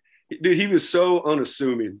 Dude, he was so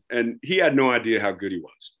unassuming, and he had no idea how good he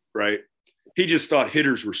was, right? He just thought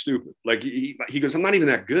hitters were stupid. Like he goes, I'm not even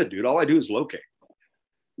that good, dude. All I do is locate.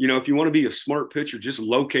 If you want to be a smart pitcher, just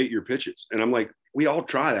locate your pitches. And I'm like, we all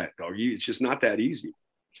try that, dog. It's just not that easy.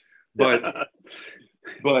 But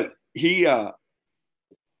he, I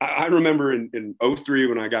remember in 2003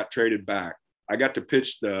 when I got traded back, I got to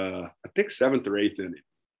pitch I think 7th or 8th inning.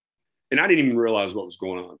 And I didn't even realize what was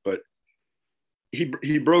going on, but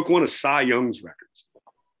he broke one of Cy Young's records.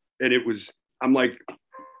 And I'm like,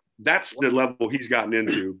 that's the level he's gotten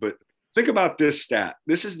into. But think about this stat.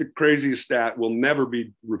 This is the craziest stat, will never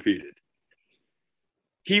be repeated.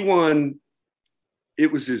 He won,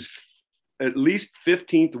 it was his at least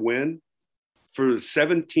 15th win for the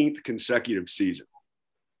 17th consecutive season.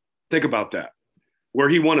 Think about that, where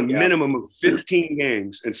he won a minimum of 15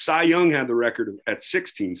 games. And Cy Young had the record at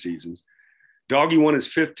 16 seasons. Doggy won his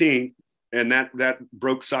 15th. And that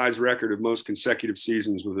broke Cy's record of most consecutive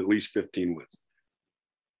seasons with at least 15 wins.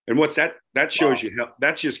 And what's that? That shows you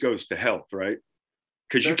that just goes to health, right?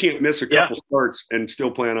 Because you can't miss a couple starts and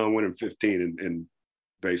still plan on winning 15 in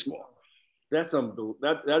baseball. That's unbelievable.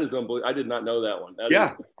 That is unbelievable. I did not know that one.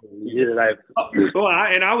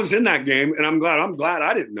 I was in that game, and I'm glad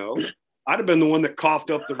I didn't know. I'd have been the one that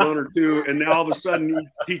coughed up the runner too, and now all of a sudden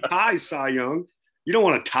he ties Cy Young. You don't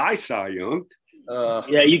want to tie Cy Young.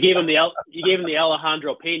 You gave him the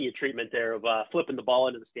Alejandro Pena treatment there of flipping the ball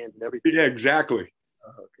into the stands and everything. Yeah, exactly.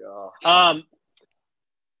 Oh God.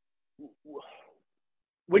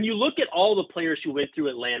 When you look at all the players who went through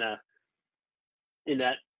Atlanta in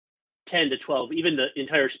that 10 to 12, even the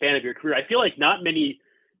entire span of your career, I feel like not many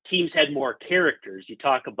teams had more characters. You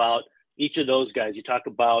talk about each of those guys. You talk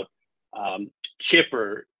about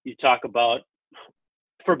Chipper. You talk about,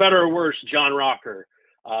 for better or worse, John Rocker,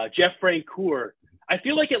 Jeff Francoeur. I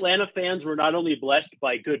feel like Atlanta fans were not only blessed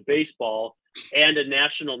by good baseball and a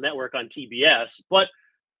national network on TBS, but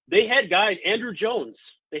they had guys, Andrew Jones,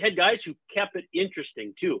 they had guys who kept it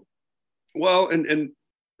interesting too. Well, and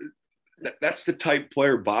that's the type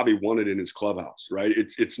player Bobby wanted in his clubhouse, right?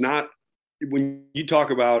 It's not, when you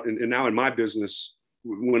talk about, and now in my business,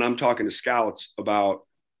 when I'm talking to scouts about,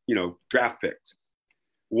 draft picks,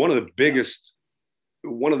 one of the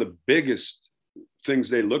biggest things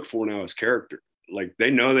they look for now is character. Like,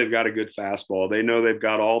 they know they've got a good fastball. They know they've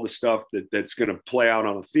got all the stuff that's going to play out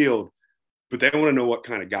on the field, but they want to know what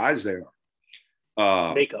kind of guys they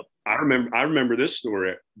are. Makeup. I remember this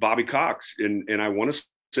story, Bobby Cox, and I want to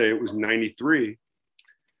say it was 93.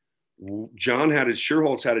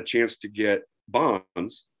 Sherholtz had a chance to get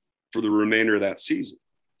Bonds for the remainder of that season.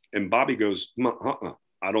 And Bobby goes,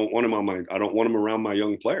 I don't want him around my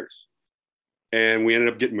young players. And we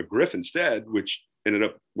ended up getting McGriff instead, which ended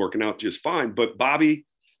up working out just fine. But Bobby,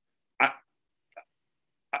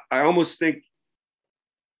 I almost think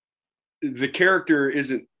the character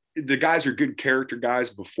isn't, the guys are good character guys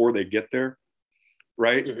before they get there,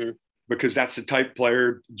 right? Mm-hmm. Because that's the type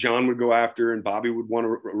player John would go after and Bobby would want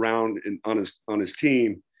around on his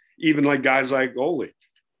team. Even like guys like Ole,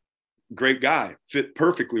 great guy, fit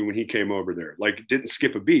perfectly when he came over there. Like didn't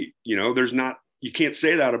skip a beat. You know, you can't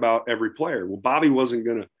say that about every player. Well, Bobby wasn't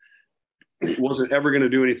ever gonna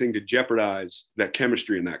do anything to jeopardize that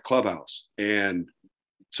chemistry in that clubhouse. And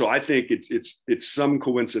so I think it's some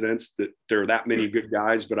coincidence that there are that many good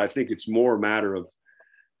guys, but I think it's more a matter of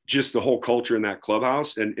just the whole culture in that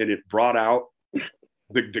clubhouse. And it brought out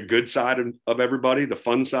the good side of everybody, the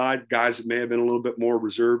fun side. Guys that may have been a little bit more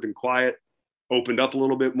reserved and quiet, opened up a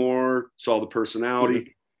little bit more, saw the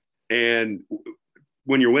personality. Mm-hmm. And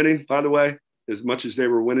when you're winning, by the way, as much as they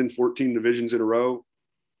were winning 14 divisions in a row,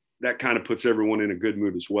 that kind of puts everyone in a good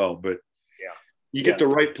mood as well. But you get the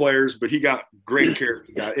right players, but he got great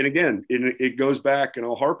character guy. And again, it goes back, and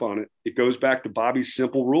I'll harp on it. It goes back to Bobby's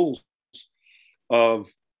simple rules of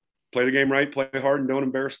play the game right, play hard, and don't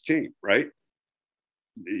embarrass the team, right?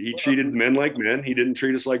 He treated men like men. He didn't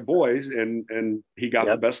treat us like boys, and he got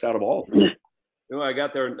the best out of all of them. You know, I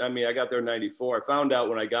got there in '94. I found out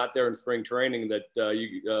when I got there in spring training that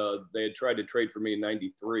they had tried to trade for me in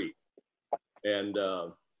 '93, and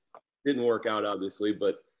didn't work out, obviously.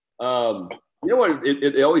 But you know what?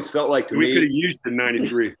 It always felt like to me. We could have used the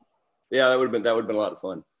 '93. Yeah, that would have been a lot of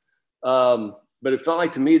fun. But it felt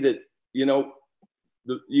like to me that, you know,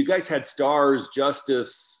 you guys had stars,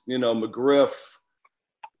 Justice, you know, McGriff,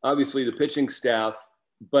 obviously the pitching staff,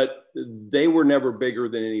 but they were never bigger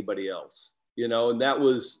than anybody else, you know, and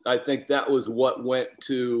I think that was what went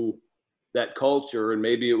to that culture. And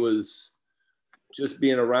maybe it was just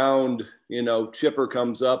being around, you know, Chipper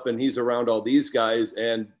comes up and he's around all these guys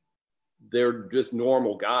and they're just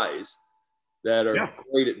normal guys that are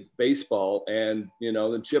great at baseball. And, you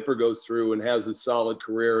know, then Chipper goes through and has a solid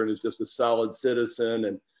career and is just a solid citizen.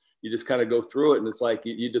 And you just kind of go through it. And it's like,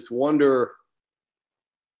 you just wonder,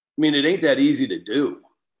 I mean, it ain't that easy to do.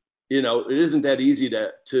 You know, it isn't that easy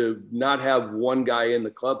to not have one guy in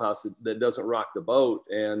the clubhouse that doesn't rock the boat.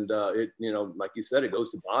 And it, you know, like you said, it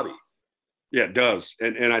goes to Bobby. Yeah, it does.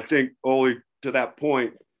 And I think only to that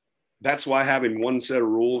point, that's why having one set of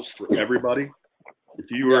rules for everybody.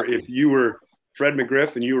 If you were Fred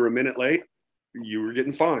McGriff and you were a minute late, you were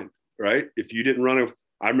getting fined, right? If you didn't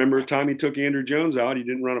I remember a time he took Andrew Jones out, he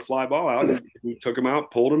didn't run a fly ball out. He took him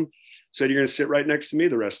out, pulled him, said, you're going to sit right next to me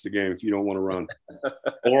the rest of the game if you don't want to run.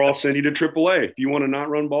 Or I'll send you to AAA. If you want to not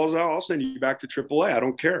run balls out, I'll send you back to AAA. I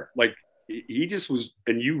don't care. Like he just was,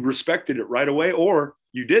 and you respected it right away, or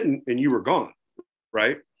you didn't and you were gone,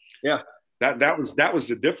 right? Yeah. That was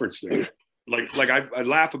the difference there. Like I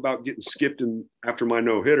laugh about getting skipped after my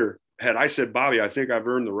no-hitter. Had I said, Bobby, I think I've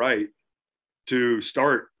earned the right to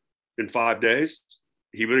start in 5 days,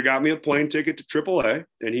 he would have got me a plane ticket to AAA,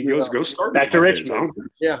 and he goes, go start back to Richmond.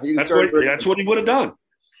 Yeah, that's what he would have done.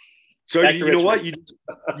 So you know what? You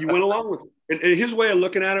went along with it. And his way of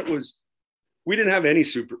looking at it was, we didn't have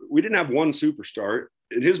one superstar.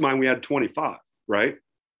 In his mind, we had 25, right?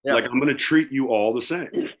 Yeah. Like, I'm going to treat you all the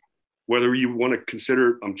same. Whether you want to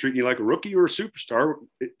consider I'm treating you like a rookie or a superstar,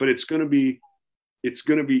 but it's going to be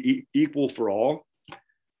equal for all.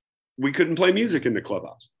 We couldn't play music in the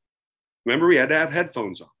clubhouse. Remember, we had to have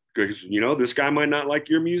headphones on because, you know, this guy might not like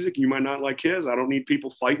your music. You might not like his. I don't need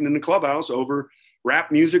people fighting in the clubhouse over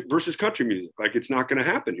rap music versus country music. Like, it's not going to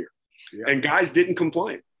happen here. Yeah. And guys didn't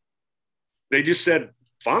complain. They just said,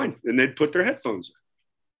 fine. And they'd put their headphones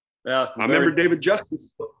in. Yeah, I remember David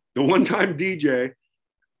Justice, the one time DJ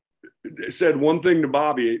said one thing to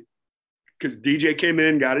Bobby, because DJ came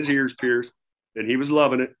in, got his ears pierced, and he was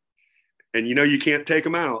loving it. And, you know, you can't take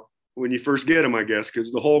him out when you first get him, I guess,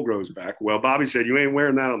 because the hole grows back. Well, Bobby said, you ain't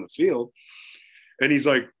wearing that on the field. And he's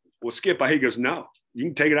like, well, Skip, he goes, no, you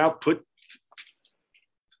can take it out, put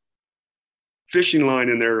fishing line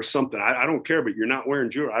in there or something. I don't care, but you're not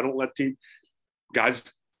wearing jewelry. I don't let guys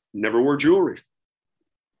never wear jewelry.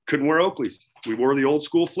 Couldn't wear Oakleys. We wore the old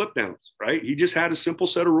school flip downs, right? He just had a simple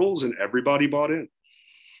set of rules and everybody bought in.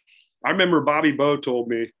 I remember Bobby Bowe told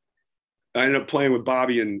me, I ended up playing with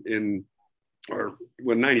Bobby in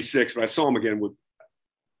 96, but I saw him again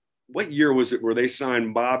what year was it where they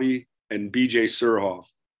signed Bobby and BJ Surhoff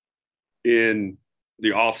in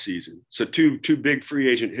the off season? So two big free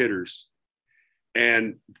agent hitters.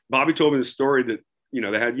 And Bobby told me the story that, you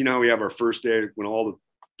know, they had, you know, how we have our first day when all the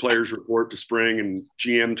players report to spring and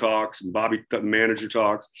GM talks and Bobby manager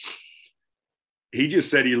talks. He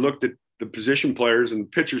just said he looked at the position players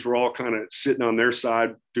and pitchers were all kind of sitting on their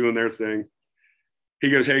side doing their thing. He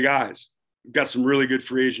goes, "Hey guys, we've got some really good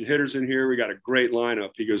free agent hitters in here. We got a great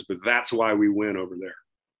lineup." He goes, "But that's why we win over there."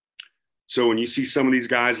 So when you see some of these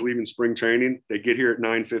guys leaving spring training, they get here at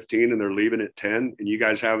 9:15 and they're leaving at 10, and you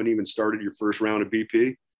guys haven't even started your first round of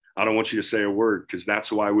BP. I don't want you to say a word, because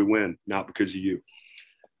that's why we win, not because of you.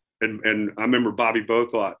 And I remember Bobby Bo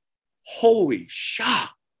thought, "Holy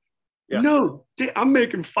shot. Yeah. No, I'm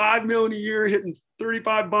making $5 million a year, hitting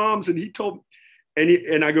 35 bombs." And he told me,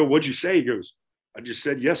 and I go, "What'd you say?" He goes, "I just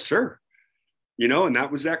said, yes, sir." And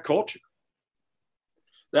that was that culture.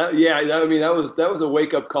 That was a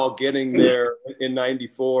wake up call getting there in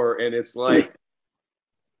 '94. And it's like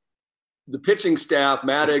the pitching staff,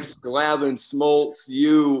 Maddox, Glavine, Smoltz,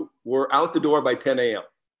 you were out the door by 10 a.m.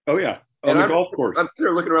 Oh yeah. On the golf course. I'm sitting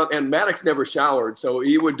there looking around, and Maddox never showered. So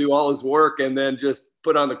he would do all his work and then just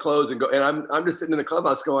put on the clothes and go. And I'm just sitting in the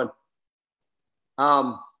clubhouse going,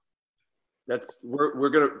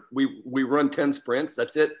 we run 10 sprints.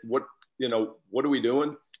 That's it. What are we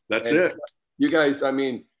doing? That's it. You guys,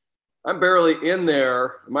 I'm barely in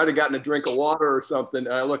there. I might've gotten a drink of water or something.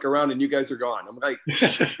 And I look around and you guys are gone. I'm like,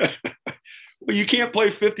 well, you can't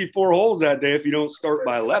play 54 holes that day if you don't start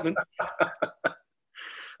by 11.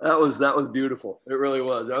 That was beautiful. It really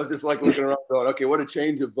was. I was just like looking around going, okay, what a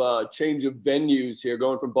change of venues here,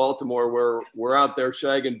 going from Baltimore where we're out there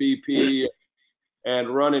shagging BP and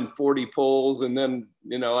running 40 poles. And then,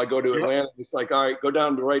 I go to Atlanta. It's like, all right, go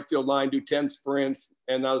down the right field line, do 10 sprints.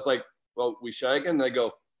 And I was like, well, we shagging? And they go,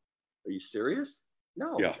 are you serious?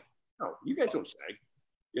 No. Yeah. No, you guys don't shag.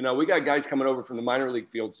 We got guys coming over from the minor league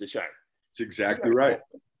fields to shag. That's exactly right.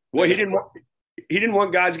 Well, he didn't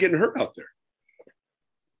want guys getting hurt out there.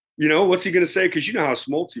 What's he going to say? Because you know how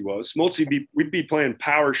Smoltzy was. We'd be playing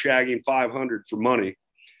power shagging 500 for money.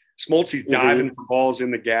 Smoltzy's diving for balls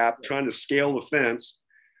in the gap, trying to scale the fence.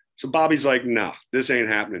 So Bobby's like, "No, this ain't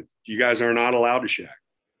happening. You guys are not allowed to shag."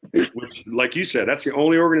 Which, like you said, that's the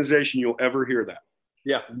only organization you'll ever hear that.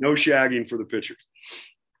 Yeah. No shagging for the pitchers.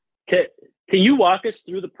 Can you walk us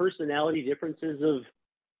through the personality differences of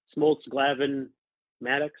Smoltz, Glavine,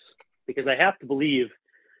 Maddox? Because I have to believe,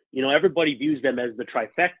 everybody views them as the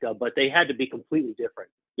trifecta, but they had to be completely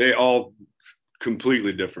different. They all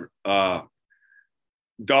completely different.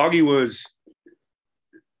 Doggy was,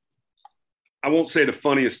 I won't say the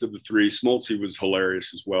funniest of the three. Smoltzy was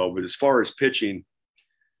hilarious as well. But as far as pitching,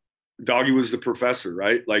 Doggy was the professor,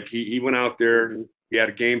 right? Like he went out there, he had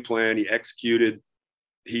a game plan, he executed.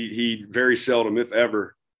 He very seldom, if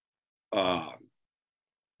ever,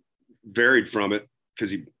 varied from it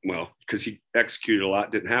because he executed a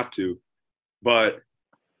lot, didn't have to. But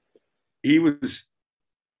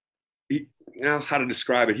how to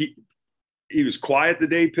describe it? He was quiet the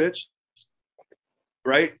day he pitched,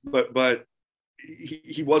 right? But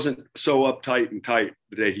he wasn't so uptight and tight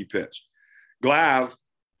the day he pitched. Glav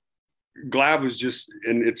was just,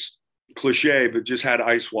 and it's cliche, but just had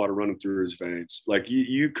ice water running through his veins. Like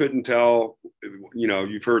you couldn't tell,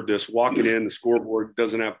 you've heard this, walking in, the scoreboard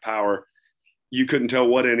doesn't have power. You couldn't tell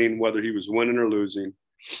what inning, whether he was winning or losing.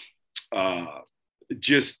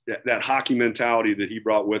 Just that hockey mentality that he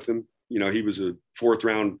brought with him. He was a 4th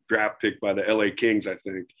round draft pick by the LA Kings, I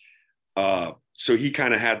think. So he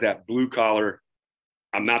kind of had that blue collar.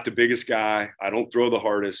 I'm not the biggest guy. I don't throw the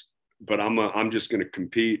hardest, but I'm just going to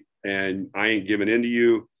compete, and I ain't giving in to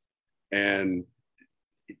you. And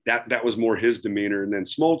that was more his demeanor. And then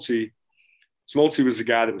Smoltzy was the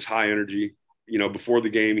guy that was high energy. Before the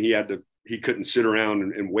game, he couldn't sit around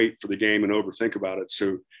and wait for the game and overthink about it.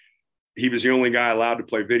 So he was the only guy allowed to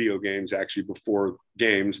play video games actually before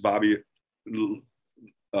games. Bobby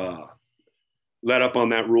let up on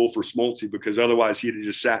that rule for Smoltzy, because otherwise he'd have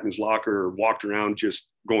just sat in his locker or walked around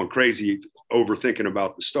just going crazy, overthinking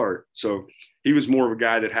about the start. So he was more of a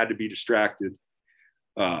guy that had to be distracted.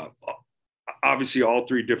 Obviously all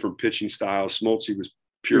 3 different pitching styles. Smoltzy was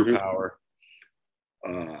pure power.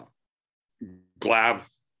 Glav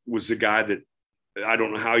was the guy that, I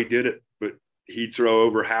don't know how he did it, but he'd throw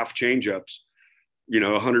over half changeups.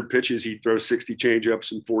 100 pitches, he'd throw 60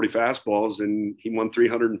 changeups and 40 fastballs, and he won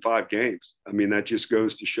 305 games. That just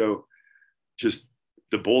goes to show just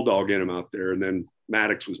the bulldog in him out there. And then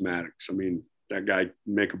Maddox was Maddox. That guy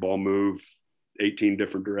make a ball move 18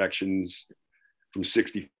 different directions from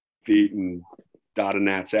 60 feet and dot a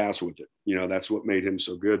gnat's ass with it. That's what made him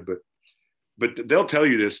so good. But they'll tell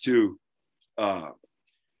you this too.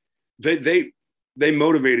 They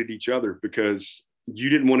motivated each other, because you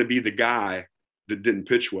didn't want to be the guy that didn't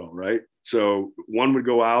pitch well, right? So one would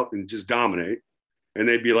go out and just dominate, and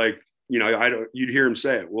they'd be like, you'd hear him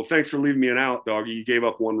say it. Well, thanks for leaving me an out, doggy. You gave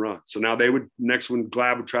up 1 run. So now next one,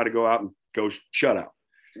 Glad would try to go out and go shutout,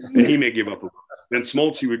 and he may give up a run. Then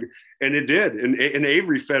Smoltz would, and it did. And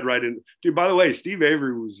Avery fed right in. Dude, by the way, Steve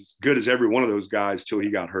Avery was as good as every one of those guys till he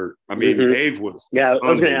got hurt. I mean, Ave was. Yeah, I was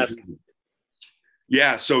going to ask.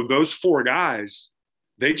 Yeah, so those 4 guys,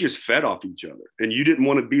 they just fed off each other, and you didn't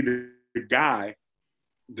want to be the guy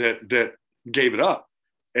that gave it up,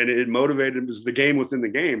 and it motivated him. It was the game within the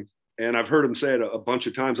game, and I've heard him say it a bunch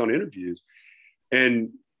of times on interviews.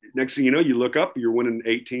 And next thing you know, you look up, you're winning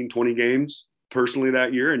 18, 20 games personally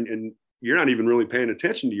that year, and you're not even really paying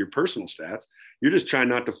attention to your personal stats. You're just trying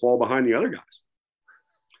not to fall behind the other guys.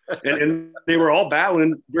 and they were all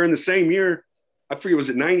battling during the same year. I forget, was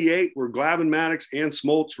it 98 where Glavine, Maddox, and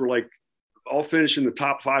Smoltz were like all finishing the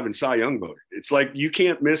top 5 in Cy Young voting. It's like you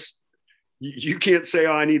can't miss. You can't say,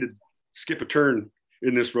 "Oh, I need to skip a turn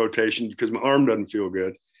in this rotation because my arm doesn't feel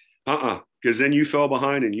good." Because then you fell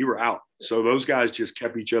behind and you were out. So those guys just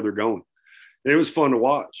kept each other going. And it was fun to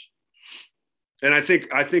watch. And I think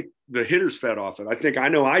the hitters fed off it. I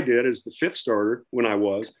know I did as the 5th starter when I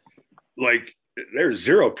was. Like, there's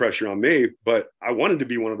zero pressure on me, but I wanted to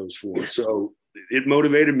be one of those 4. So it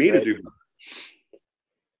motivated me to do that.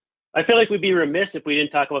 I feel like we'd be remiss if we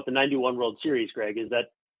didn't talk about the 91 World Series, Greg. Is that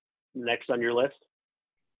next on your list?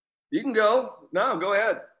 You can go. No, go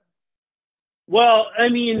ahead. Well, I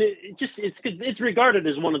mean, it's regarded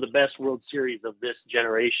as one of the best World Series of this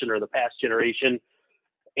generation or the past generation.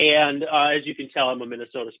 And as you can tell, I'm a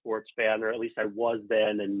Minnesota sports fan, or at least I was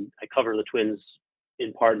then, and I cover the Twins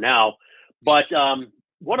in part now. But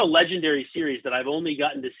what a legendary series that I've only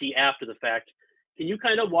gotten to see after the fact. Can you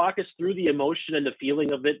kind of walk us through the emotion and the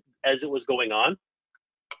feeling of it as it was going on?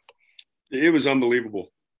 It was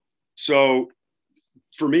unbelievable. So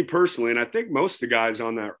for me personally, and I think most of the guys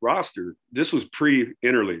on that roster, this was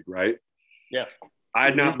pre-interleague, right? Yeah. I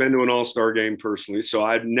had not been to an all-star game personally, so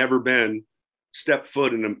I'd never stepped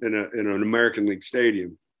foot in an American League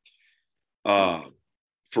stadium, for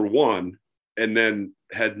one, and then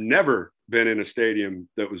had never been in a stadium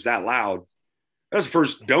that was that loud. That was the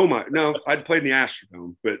first dome. I'd played in the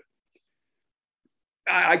Astrodome, but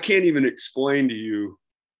I can't even explain to you.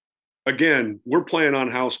 Again, we're playing on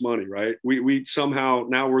house money, right? We somehow,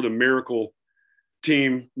 now we're the miracle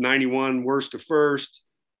team, 91 worst to first.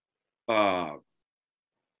 We're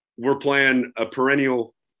playing a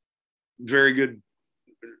perennial, very good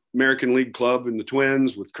American League club in the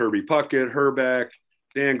Twins with Kirby Puckett, Herbeck,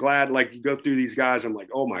 Dan Glad. Like, you go through these guys, I'm like,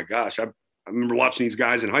 oh my gosh, I remember watching these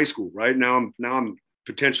guys in high school, right? Now I'm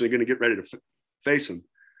potentially going to get ready to face them.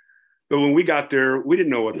 But when we got there, we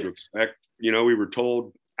didn't know what to expect. We were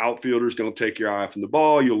told outfielders, don't take your eye from the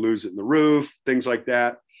ball, you'll lose it in the roof, things like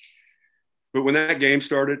that. But when that game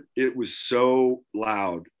started, it was so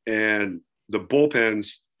loud. And the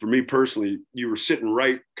bullpens, for me personally, you were sitting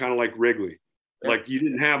right kind of like Wrigley. Like, you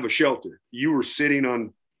didn't have a shelter. You were sitting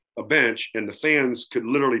on a bench, and the fans could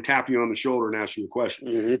literally tap you on the shoulder and ask you a question.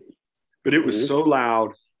 Mm-hmm. But it was so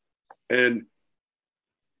loud. And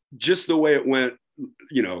just the way it went,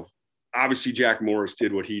 obviously Jack Morris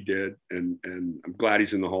did what he did, and I'm glad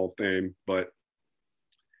he's in the Hall of Fame. But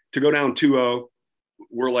to go down 2-0,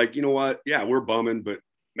 we're like, you know what? Yeah, we're bumming, but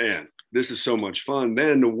man, this is so much fun.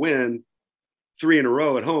 Then to win 3 in a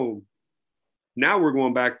row at home, now we're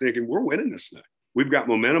going back thinking we're winning this thing. We've got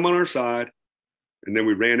momentum on our side, and then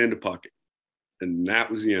we ran into Puckett, and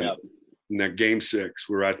that was the end. Yep. In that game 6,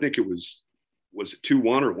 where I think it was it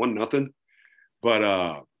 2-1 or 1-0? But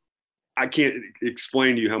I can't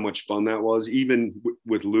explain to you how much fun that was, even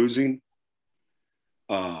with losing.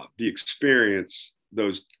 The experience,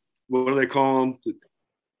 those, what do they call them? The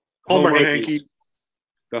Homer hankies.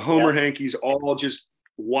 The Homer hankies, all just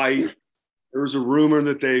white. There was a rumor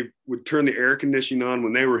that they would turn the air conditioning on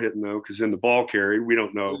when they were hitting, though, because in the ball carry, we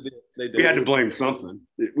don't know. They did. We had to blame something.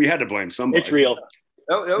 We had to blame somebody. It's real.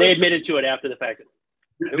 They admitted to it after the fact.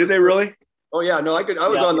 Did they really? Oh yeah, no, I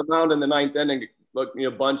was on the mound in the 9th inning,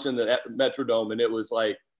 bunch in the Metrodome, and it was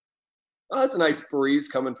like, oh, that's a nice breeze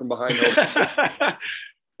coming from behind.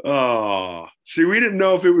 Oh, see, we didn't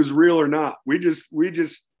know if it was real or not. We just,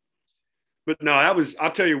 but no, that was.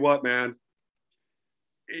 I'll tell you what, man.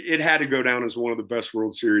 It had to go down as one of the best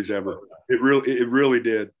World Series ever. It really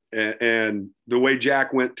did. And the way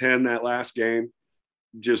Jack went 10 that last game,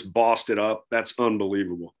 just bossed it up. That's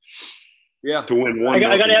unbelievable. Yeah. To win one.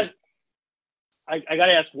 I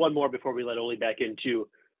gotta ask one more before we let Ole back in too.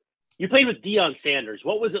 You played with Deion Sanders.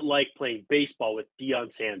 What was it like playing baseball with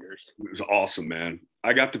Deion Sanders? It was awesome, man.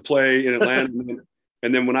 I got to play in Atlanta.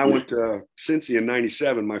 And then when I went to Cincy in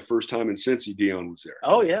 '97, my first time in Cincy, Dion was there.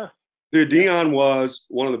 Oh yeah, dude, Dion was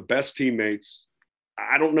one of the best teammates.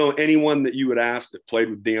 I don't know anyone that you would ask that played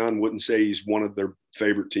with Dion wouldn't say he's one of their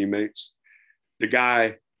favorite teammates. The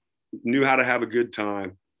guy knew how to have a good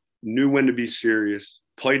time, knew when to be serious,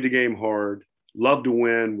 played the game hard, loved to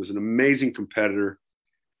win, was an amazing competitor.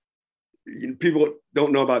 People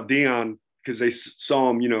don't know about Dion because they saw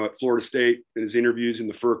him, at Florida State in his interviews in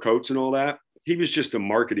the fur coats and all that. He was just a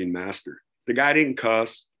marketing master. The guy didn't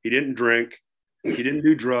cuss. He didn't drink. He didn't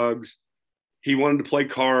do drugs. He wanted to play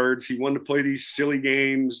cards. He wanted to play these silly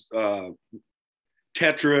games,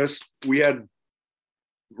 Tetris. We had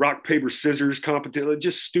rock, paper, scissors competition,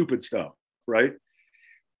 just stupid stuff, right?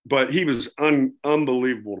 But he was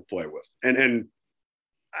unbelievable to play with. And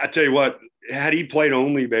I tell you what, had he played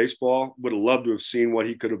only baseball, would have loved to have seen what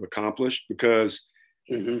he could have accomplished because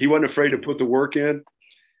he wasn't afraid to put the work in.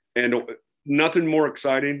 And nothing more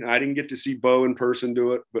exciting. I didn't get to see Bo in person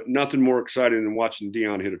do it, but nothing more exciting than watching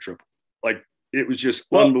Dion hit a triple. Like, it was just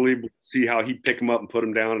unbelievable to see how he'd pick him up and put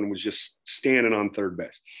him down and was just standing on third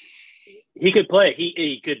base. He could play.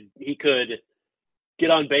 He could get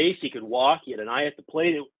on base. He could walk. He had an eye at the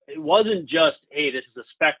plate. It wasn't just, hey, this is a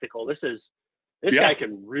spectacle. This guy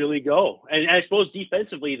can really go. And I suppose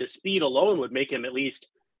defensively, the speed alone would make him at least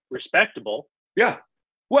respectable. Yeah.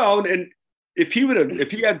 Well, and if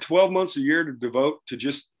he had 12 months a year to devote to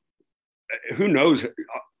just, who knows,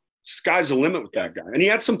 sky's the limit with that guy. And he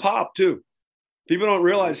had some pop too. People don't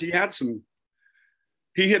realize he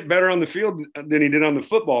hit better on the field than he did on the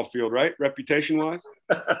football field, right? Reputation wise.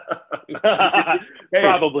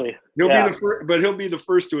 Probably. He'll be the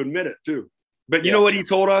first to admit it too. But you know what he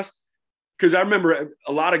told us? Because I remember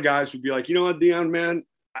a lot of guys would be like, you know what, Dion, man,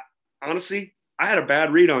 honestly, I had a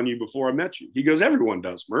bad read on you before I met you. He goes, everyone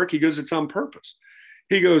does, Merck. He goes, it's on purpose.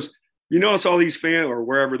 He goes, you notice all these fans or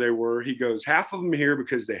wherever they were, he goes, half of them are here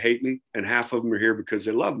because they hate me and half of them are here because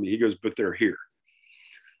they love me. He goes, but they're here.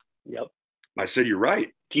 Yep. I said, you're right.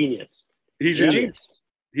 Genius. He's a genius.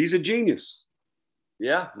 He's a genius.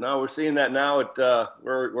 Yeah. No, we're seeing that now at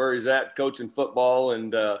where he's at coaching football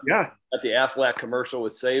and at the Aflac commercial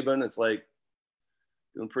with Saban. It's like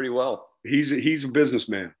doing pretty well. He's a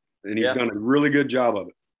businessman and he's done a really good job of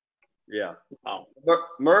it. Yeah. Wow.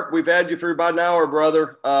 Merck, we've had you for about an hour,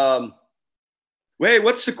 brother. Wait,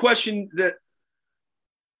 what's the question that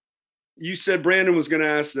you said Brandon was going to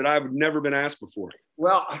ask that I've never been asked before?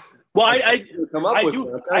 Well, I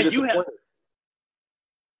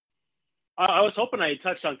was hoping I had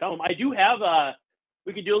touched on some of them. I do have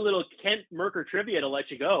we could do a little Kent Mercker trivia to let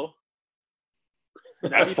you go.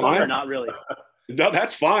 That's fine. Or not really. No,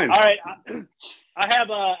 that's fine. All right. I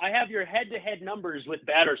have your head-to-head numbers with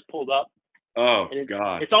batters pulled up. Oh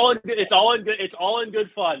God! It's all in good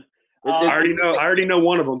fun. I already know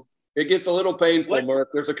one of them. It gets a little painful, Merck.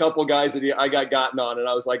 There's a couple guys that I got gotten on, and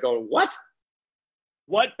I was like, going, what?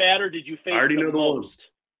 What batter did you face? I already know the one.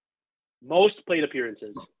 Most plate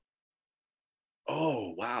appearances.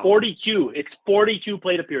 Oh wow! 42. It's 42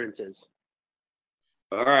 plate appearances.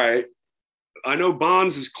 All right. I know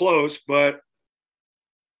Bonds is close, but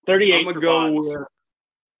 38. I'm gonna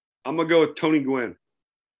go with Tony Gwynn.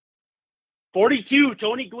 42.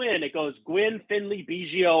 Tony Gwynn. It goes Gwynn, Finley,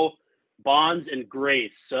 Biggio, Bonds, and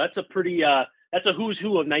Grace. So that's a pretty that's a who's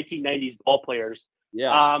who of 1990s ball players. Yeah.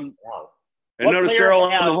 Wow. And notice they're all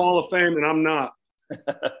in the Hall of Fame, and I'm not.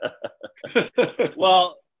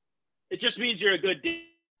 Well, it just means you're a good.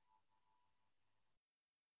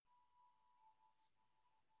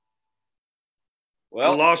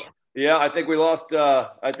 Well, I think we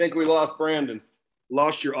lost Brandon.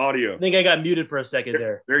 Lost your audio. I think I got muted for a second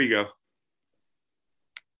there. There you go.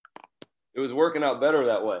 It was working out better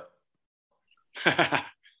that way. All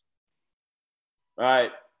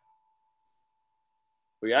right.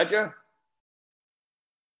 We got you?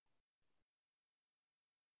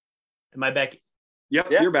 Am I back?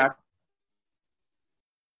 Yep, you're back.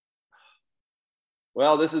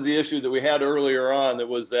 Well, this is the issue that we had earlier on. That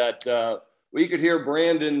was that we could hear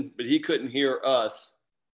Brandon, but he couldn't hear us.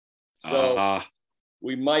 So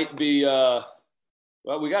we might be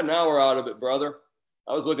we got an hour out of it, brother.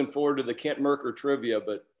 I was looking forward to the Kent Mercker trivia,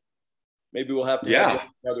 but maybe we'll have to have it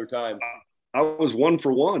another time. I was 1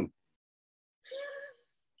 for 1.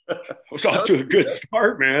 I was off to a good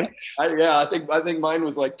start, man. I think mine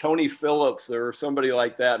was like Tony Phillips or somebody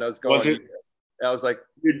like that. And I was going, I was like,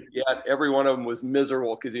 every one of them was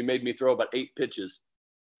miserable because he made me throw about 8 pitches,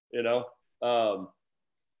 I'm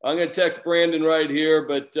going to text Brandon right here,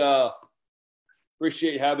 but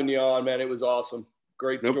appreciate having you on, man. It was awesome.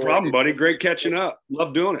 Great story. No problem, buddy. Great catching up.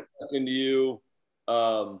 Love doing it. Talking to you.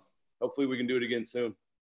 hopefully we can do it again soon.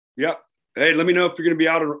 Yep. Hey, let me know if you're going to be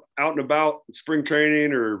out and about spring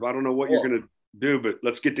training, or I don't know what you're going to do, but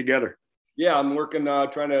let's get together. Yeah, I'm working,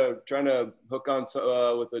 trying to hook on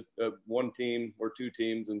with a one team or two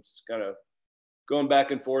teams, and kind of going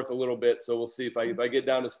back and forth a little bit. So we'll see if I get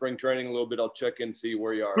down to spring training a little bit, I'll check in and see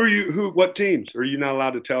where you are. What teams? Are you not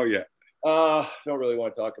allowed to tell yet? Don't really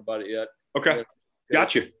want to talk about it yet. Okay.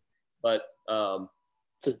 Gotcha. But I'm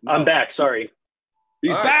back. Sorry.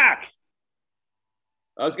 He's back.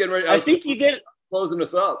 I was getting ready. I think you get closing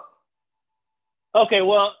us up. Okay.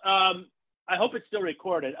 Well, I hope it's still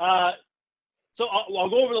recorded. So I'll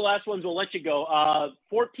go over the last ones. We'll let you go.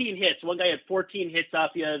 14 hits. One guy had 14 hits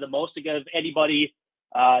off you, the most against anybody.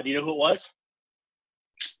 Do you know who it was?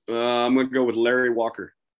 I'm going to go with Larry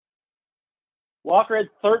Walker. Walker had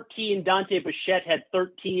 13. Dante Bichette had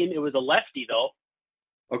 13. It was a lefty, though.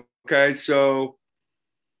 Okay, so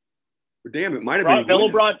damn, it might have been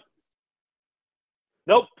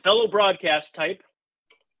fellow broadcast type.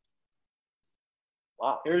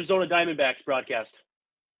 Wow. Arizona Diamondbacks broadcast.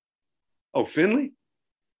 Oh, Finley?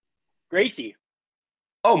 Gracie.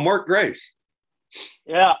 Oh, Mark Grace.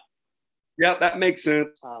 Yeah. Yeah, that makes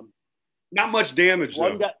sense. Not much damage,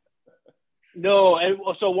 though. No, and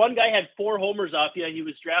so one guy had 4 homers off you. He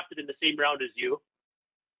was drafted in the same round as you.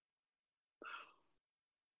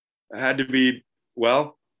 It had to be,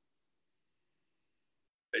 well,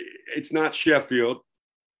 it's not Sheffield.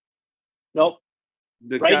 Nope.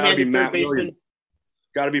 It's got to be Matt Williams.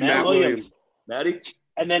 Got to be Matt Williams. Matty?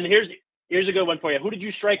 And then here's a good one for you. Who did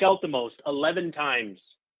you strike out the most? 11 times.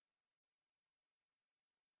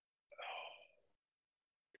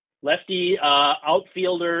 Lefty,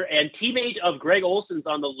 outfielder, and teammate of Greg Olson's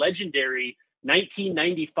on the legendary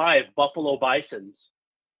 1995 Buffalo Bisons.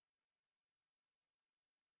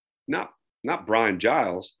 Not Brian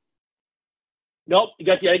Giles. Nope, you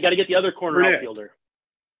got to get the other corner outfielder.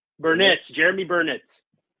 Burnett, Jeremy Burnett.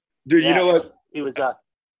 Dude, you know what? He was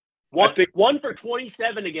one for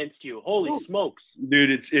 27 against you. Holy smokes,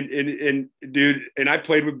 dude! And I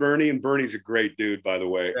played with Bernie, and Bernie's a great dude, by the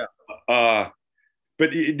way. Yeah.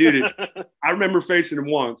 But dude, I remember facing him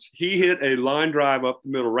once. He hit a line drive up the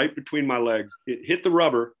middle, right between my legs. It hit the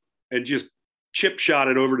rubber and just chip shot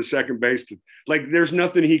it over to second base. Like, there's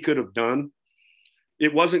nothing he could have done.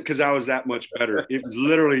 It wasn't because I was that much better. It was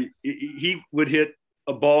literally he would hit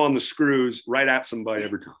a ball on the screws right at somebody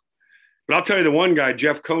every time. But I'll tell you, the one guy,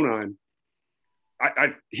 Jeff Conine,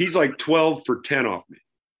 he's like 12 for 10 off me.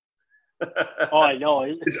 Oh, I know.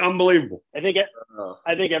 It's unbelievable. I think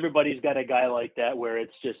everybody's got a guy like that where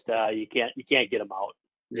it's just you can't get him out.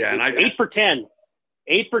 Yeah, and 8 for 10.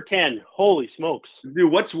 8 for 10. Holy smokes.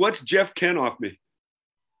 Dude, what's Jeff Kent off me?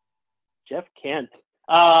 Jeff Kent.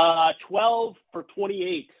 12 for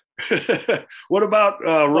 28. What about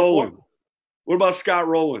Rowland? What about Scott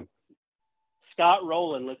Rowland? Scott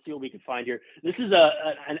Rowland. Let's see what we can find here. This is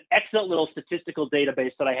an excellent little statistical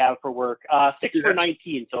database that I have for work. 6 for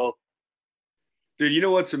 19. So, dude, you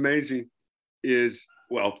know what's amazing is,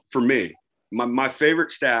 well, for me, my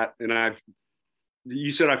favorite stat, and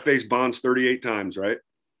you said I faced Bonds 38 times, right?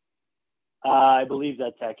 I believe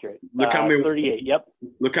that's accurate. Look how many 38. Yep.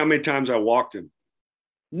 Look how many times I walked him.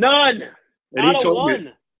 None. And Not a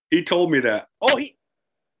one. He told me that. Oh,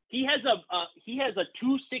 he has a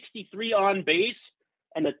 263 on base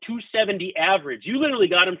and a 270 average. You literally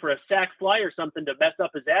got him for a sac fly or something to mess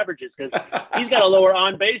up his averages, because he's got a lower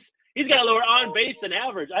on base. He's got a lower on base than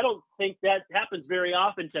average. I don't think that happens very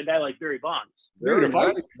often to a guy like Barry Bonds. Dude, if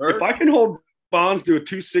I can hold Bonds to a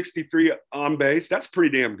 263 on base, that's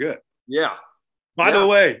pretty damn good. Yeah. By the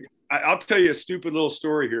way, I'll tell you a stupid little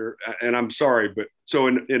story here, and I'm sorry, but so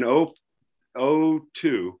in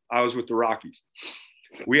 2002, I was with the Rockies.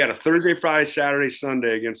 We had a Thursday, Friday, Saturday,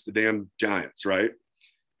 Sunday against the damn Giants, right?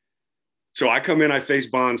 So I come in, I face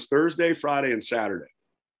Bonds Thursday, Friday, and Saturday.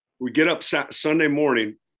 We get up Sunday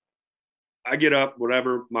morning. I get up,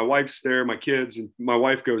 whatever. My wife's there, my kids, and my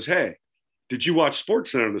wife goes, "Hey, did you watch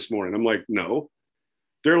SportsCenter this morning?" I'm like, "No."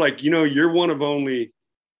 They're like, "You're one of only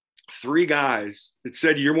 3 guys." It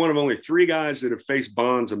said you're one of only 3 guys that have faced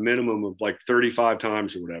Bonds a minimum of like 35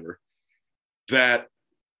 times or whatever, that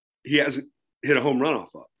he hasn't hit a home run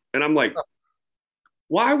off of. And I'm like,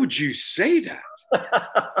 "Why would you say that?"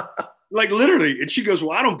 Like, literally. And she goes,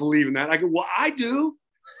 "Well, I don't believe in that." I go, "Well, I do."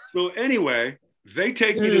 So anyway, they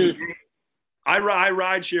take me to the game. I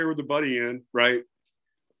ride share with a buddy in, right?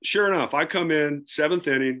 Sure enough, I come in 7th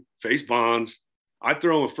inning, face Bonds. I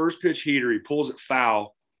throw him a first pitch heater. He pulls it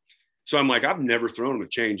foul. So I'm like, I've never thrown him a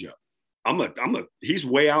changeup. He's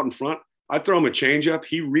way out in front. I throw him a changeup.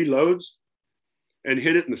 He reloads and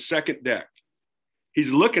hit it in the second deck.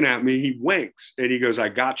 He's looking at me. He winks and he goes, "I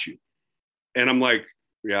got you." And I'm like,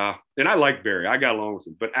 yeah. And I like Barry. I got along with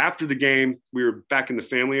him. But after the game, we were back in the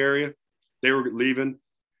family area. They were leaving.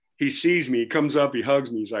 He sees me. He comes up. He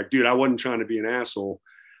hugs me. He's like, "Dude, I wasn't trying to be an asshole."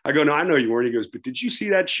 I go, "No, I know you weren't." He goes, "But did you see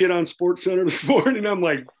that shit on SportsCenter this morning?" And I'm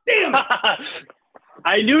like, damn it.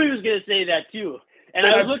 I knew he was going to say that too. And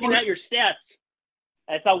I was looking at your stats.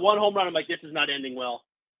 I saw one home run. I'm like, this is not ending well.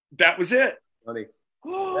 That was it. Funny.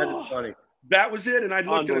 That is funny. That was it. And I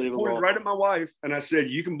looked at it, pointed right at my wife, and I said,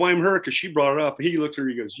 "You can blame her because she brought it up." And he looked at her.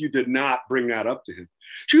 He goes, "You did not bring that up to him."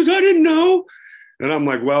 She goes, "I didn't know." And I'm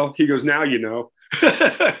like, "Well," he goes, "Now you know."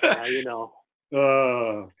 Now you know.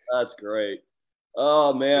 That's great.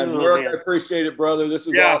 Oh, man. Merck, I appreciate it, brother. This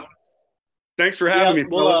was awesome. Thanks for having me,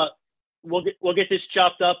 fellas. We'll get this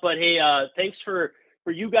chopped up. But, hey, thanks for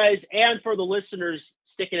you guys and for the listeners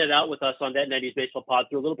sticking it out with us on that 90s Baseball Pod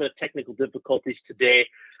through a little bit of technical difficulties today.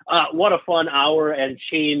 What a fun hour and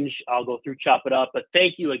change. I'll go through, chop it up. But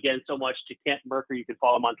thank you again so much to Kent Mercker. You can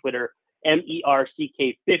follow him on Twitter,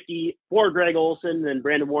 MERCK50. For Greg Olson and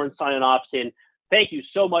Brandon Warren signing off, saying thank you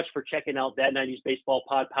so much for checking out that 90s Baseball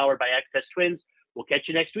Pod powered by Access Twins. We'll catch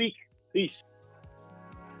you next week. Peace.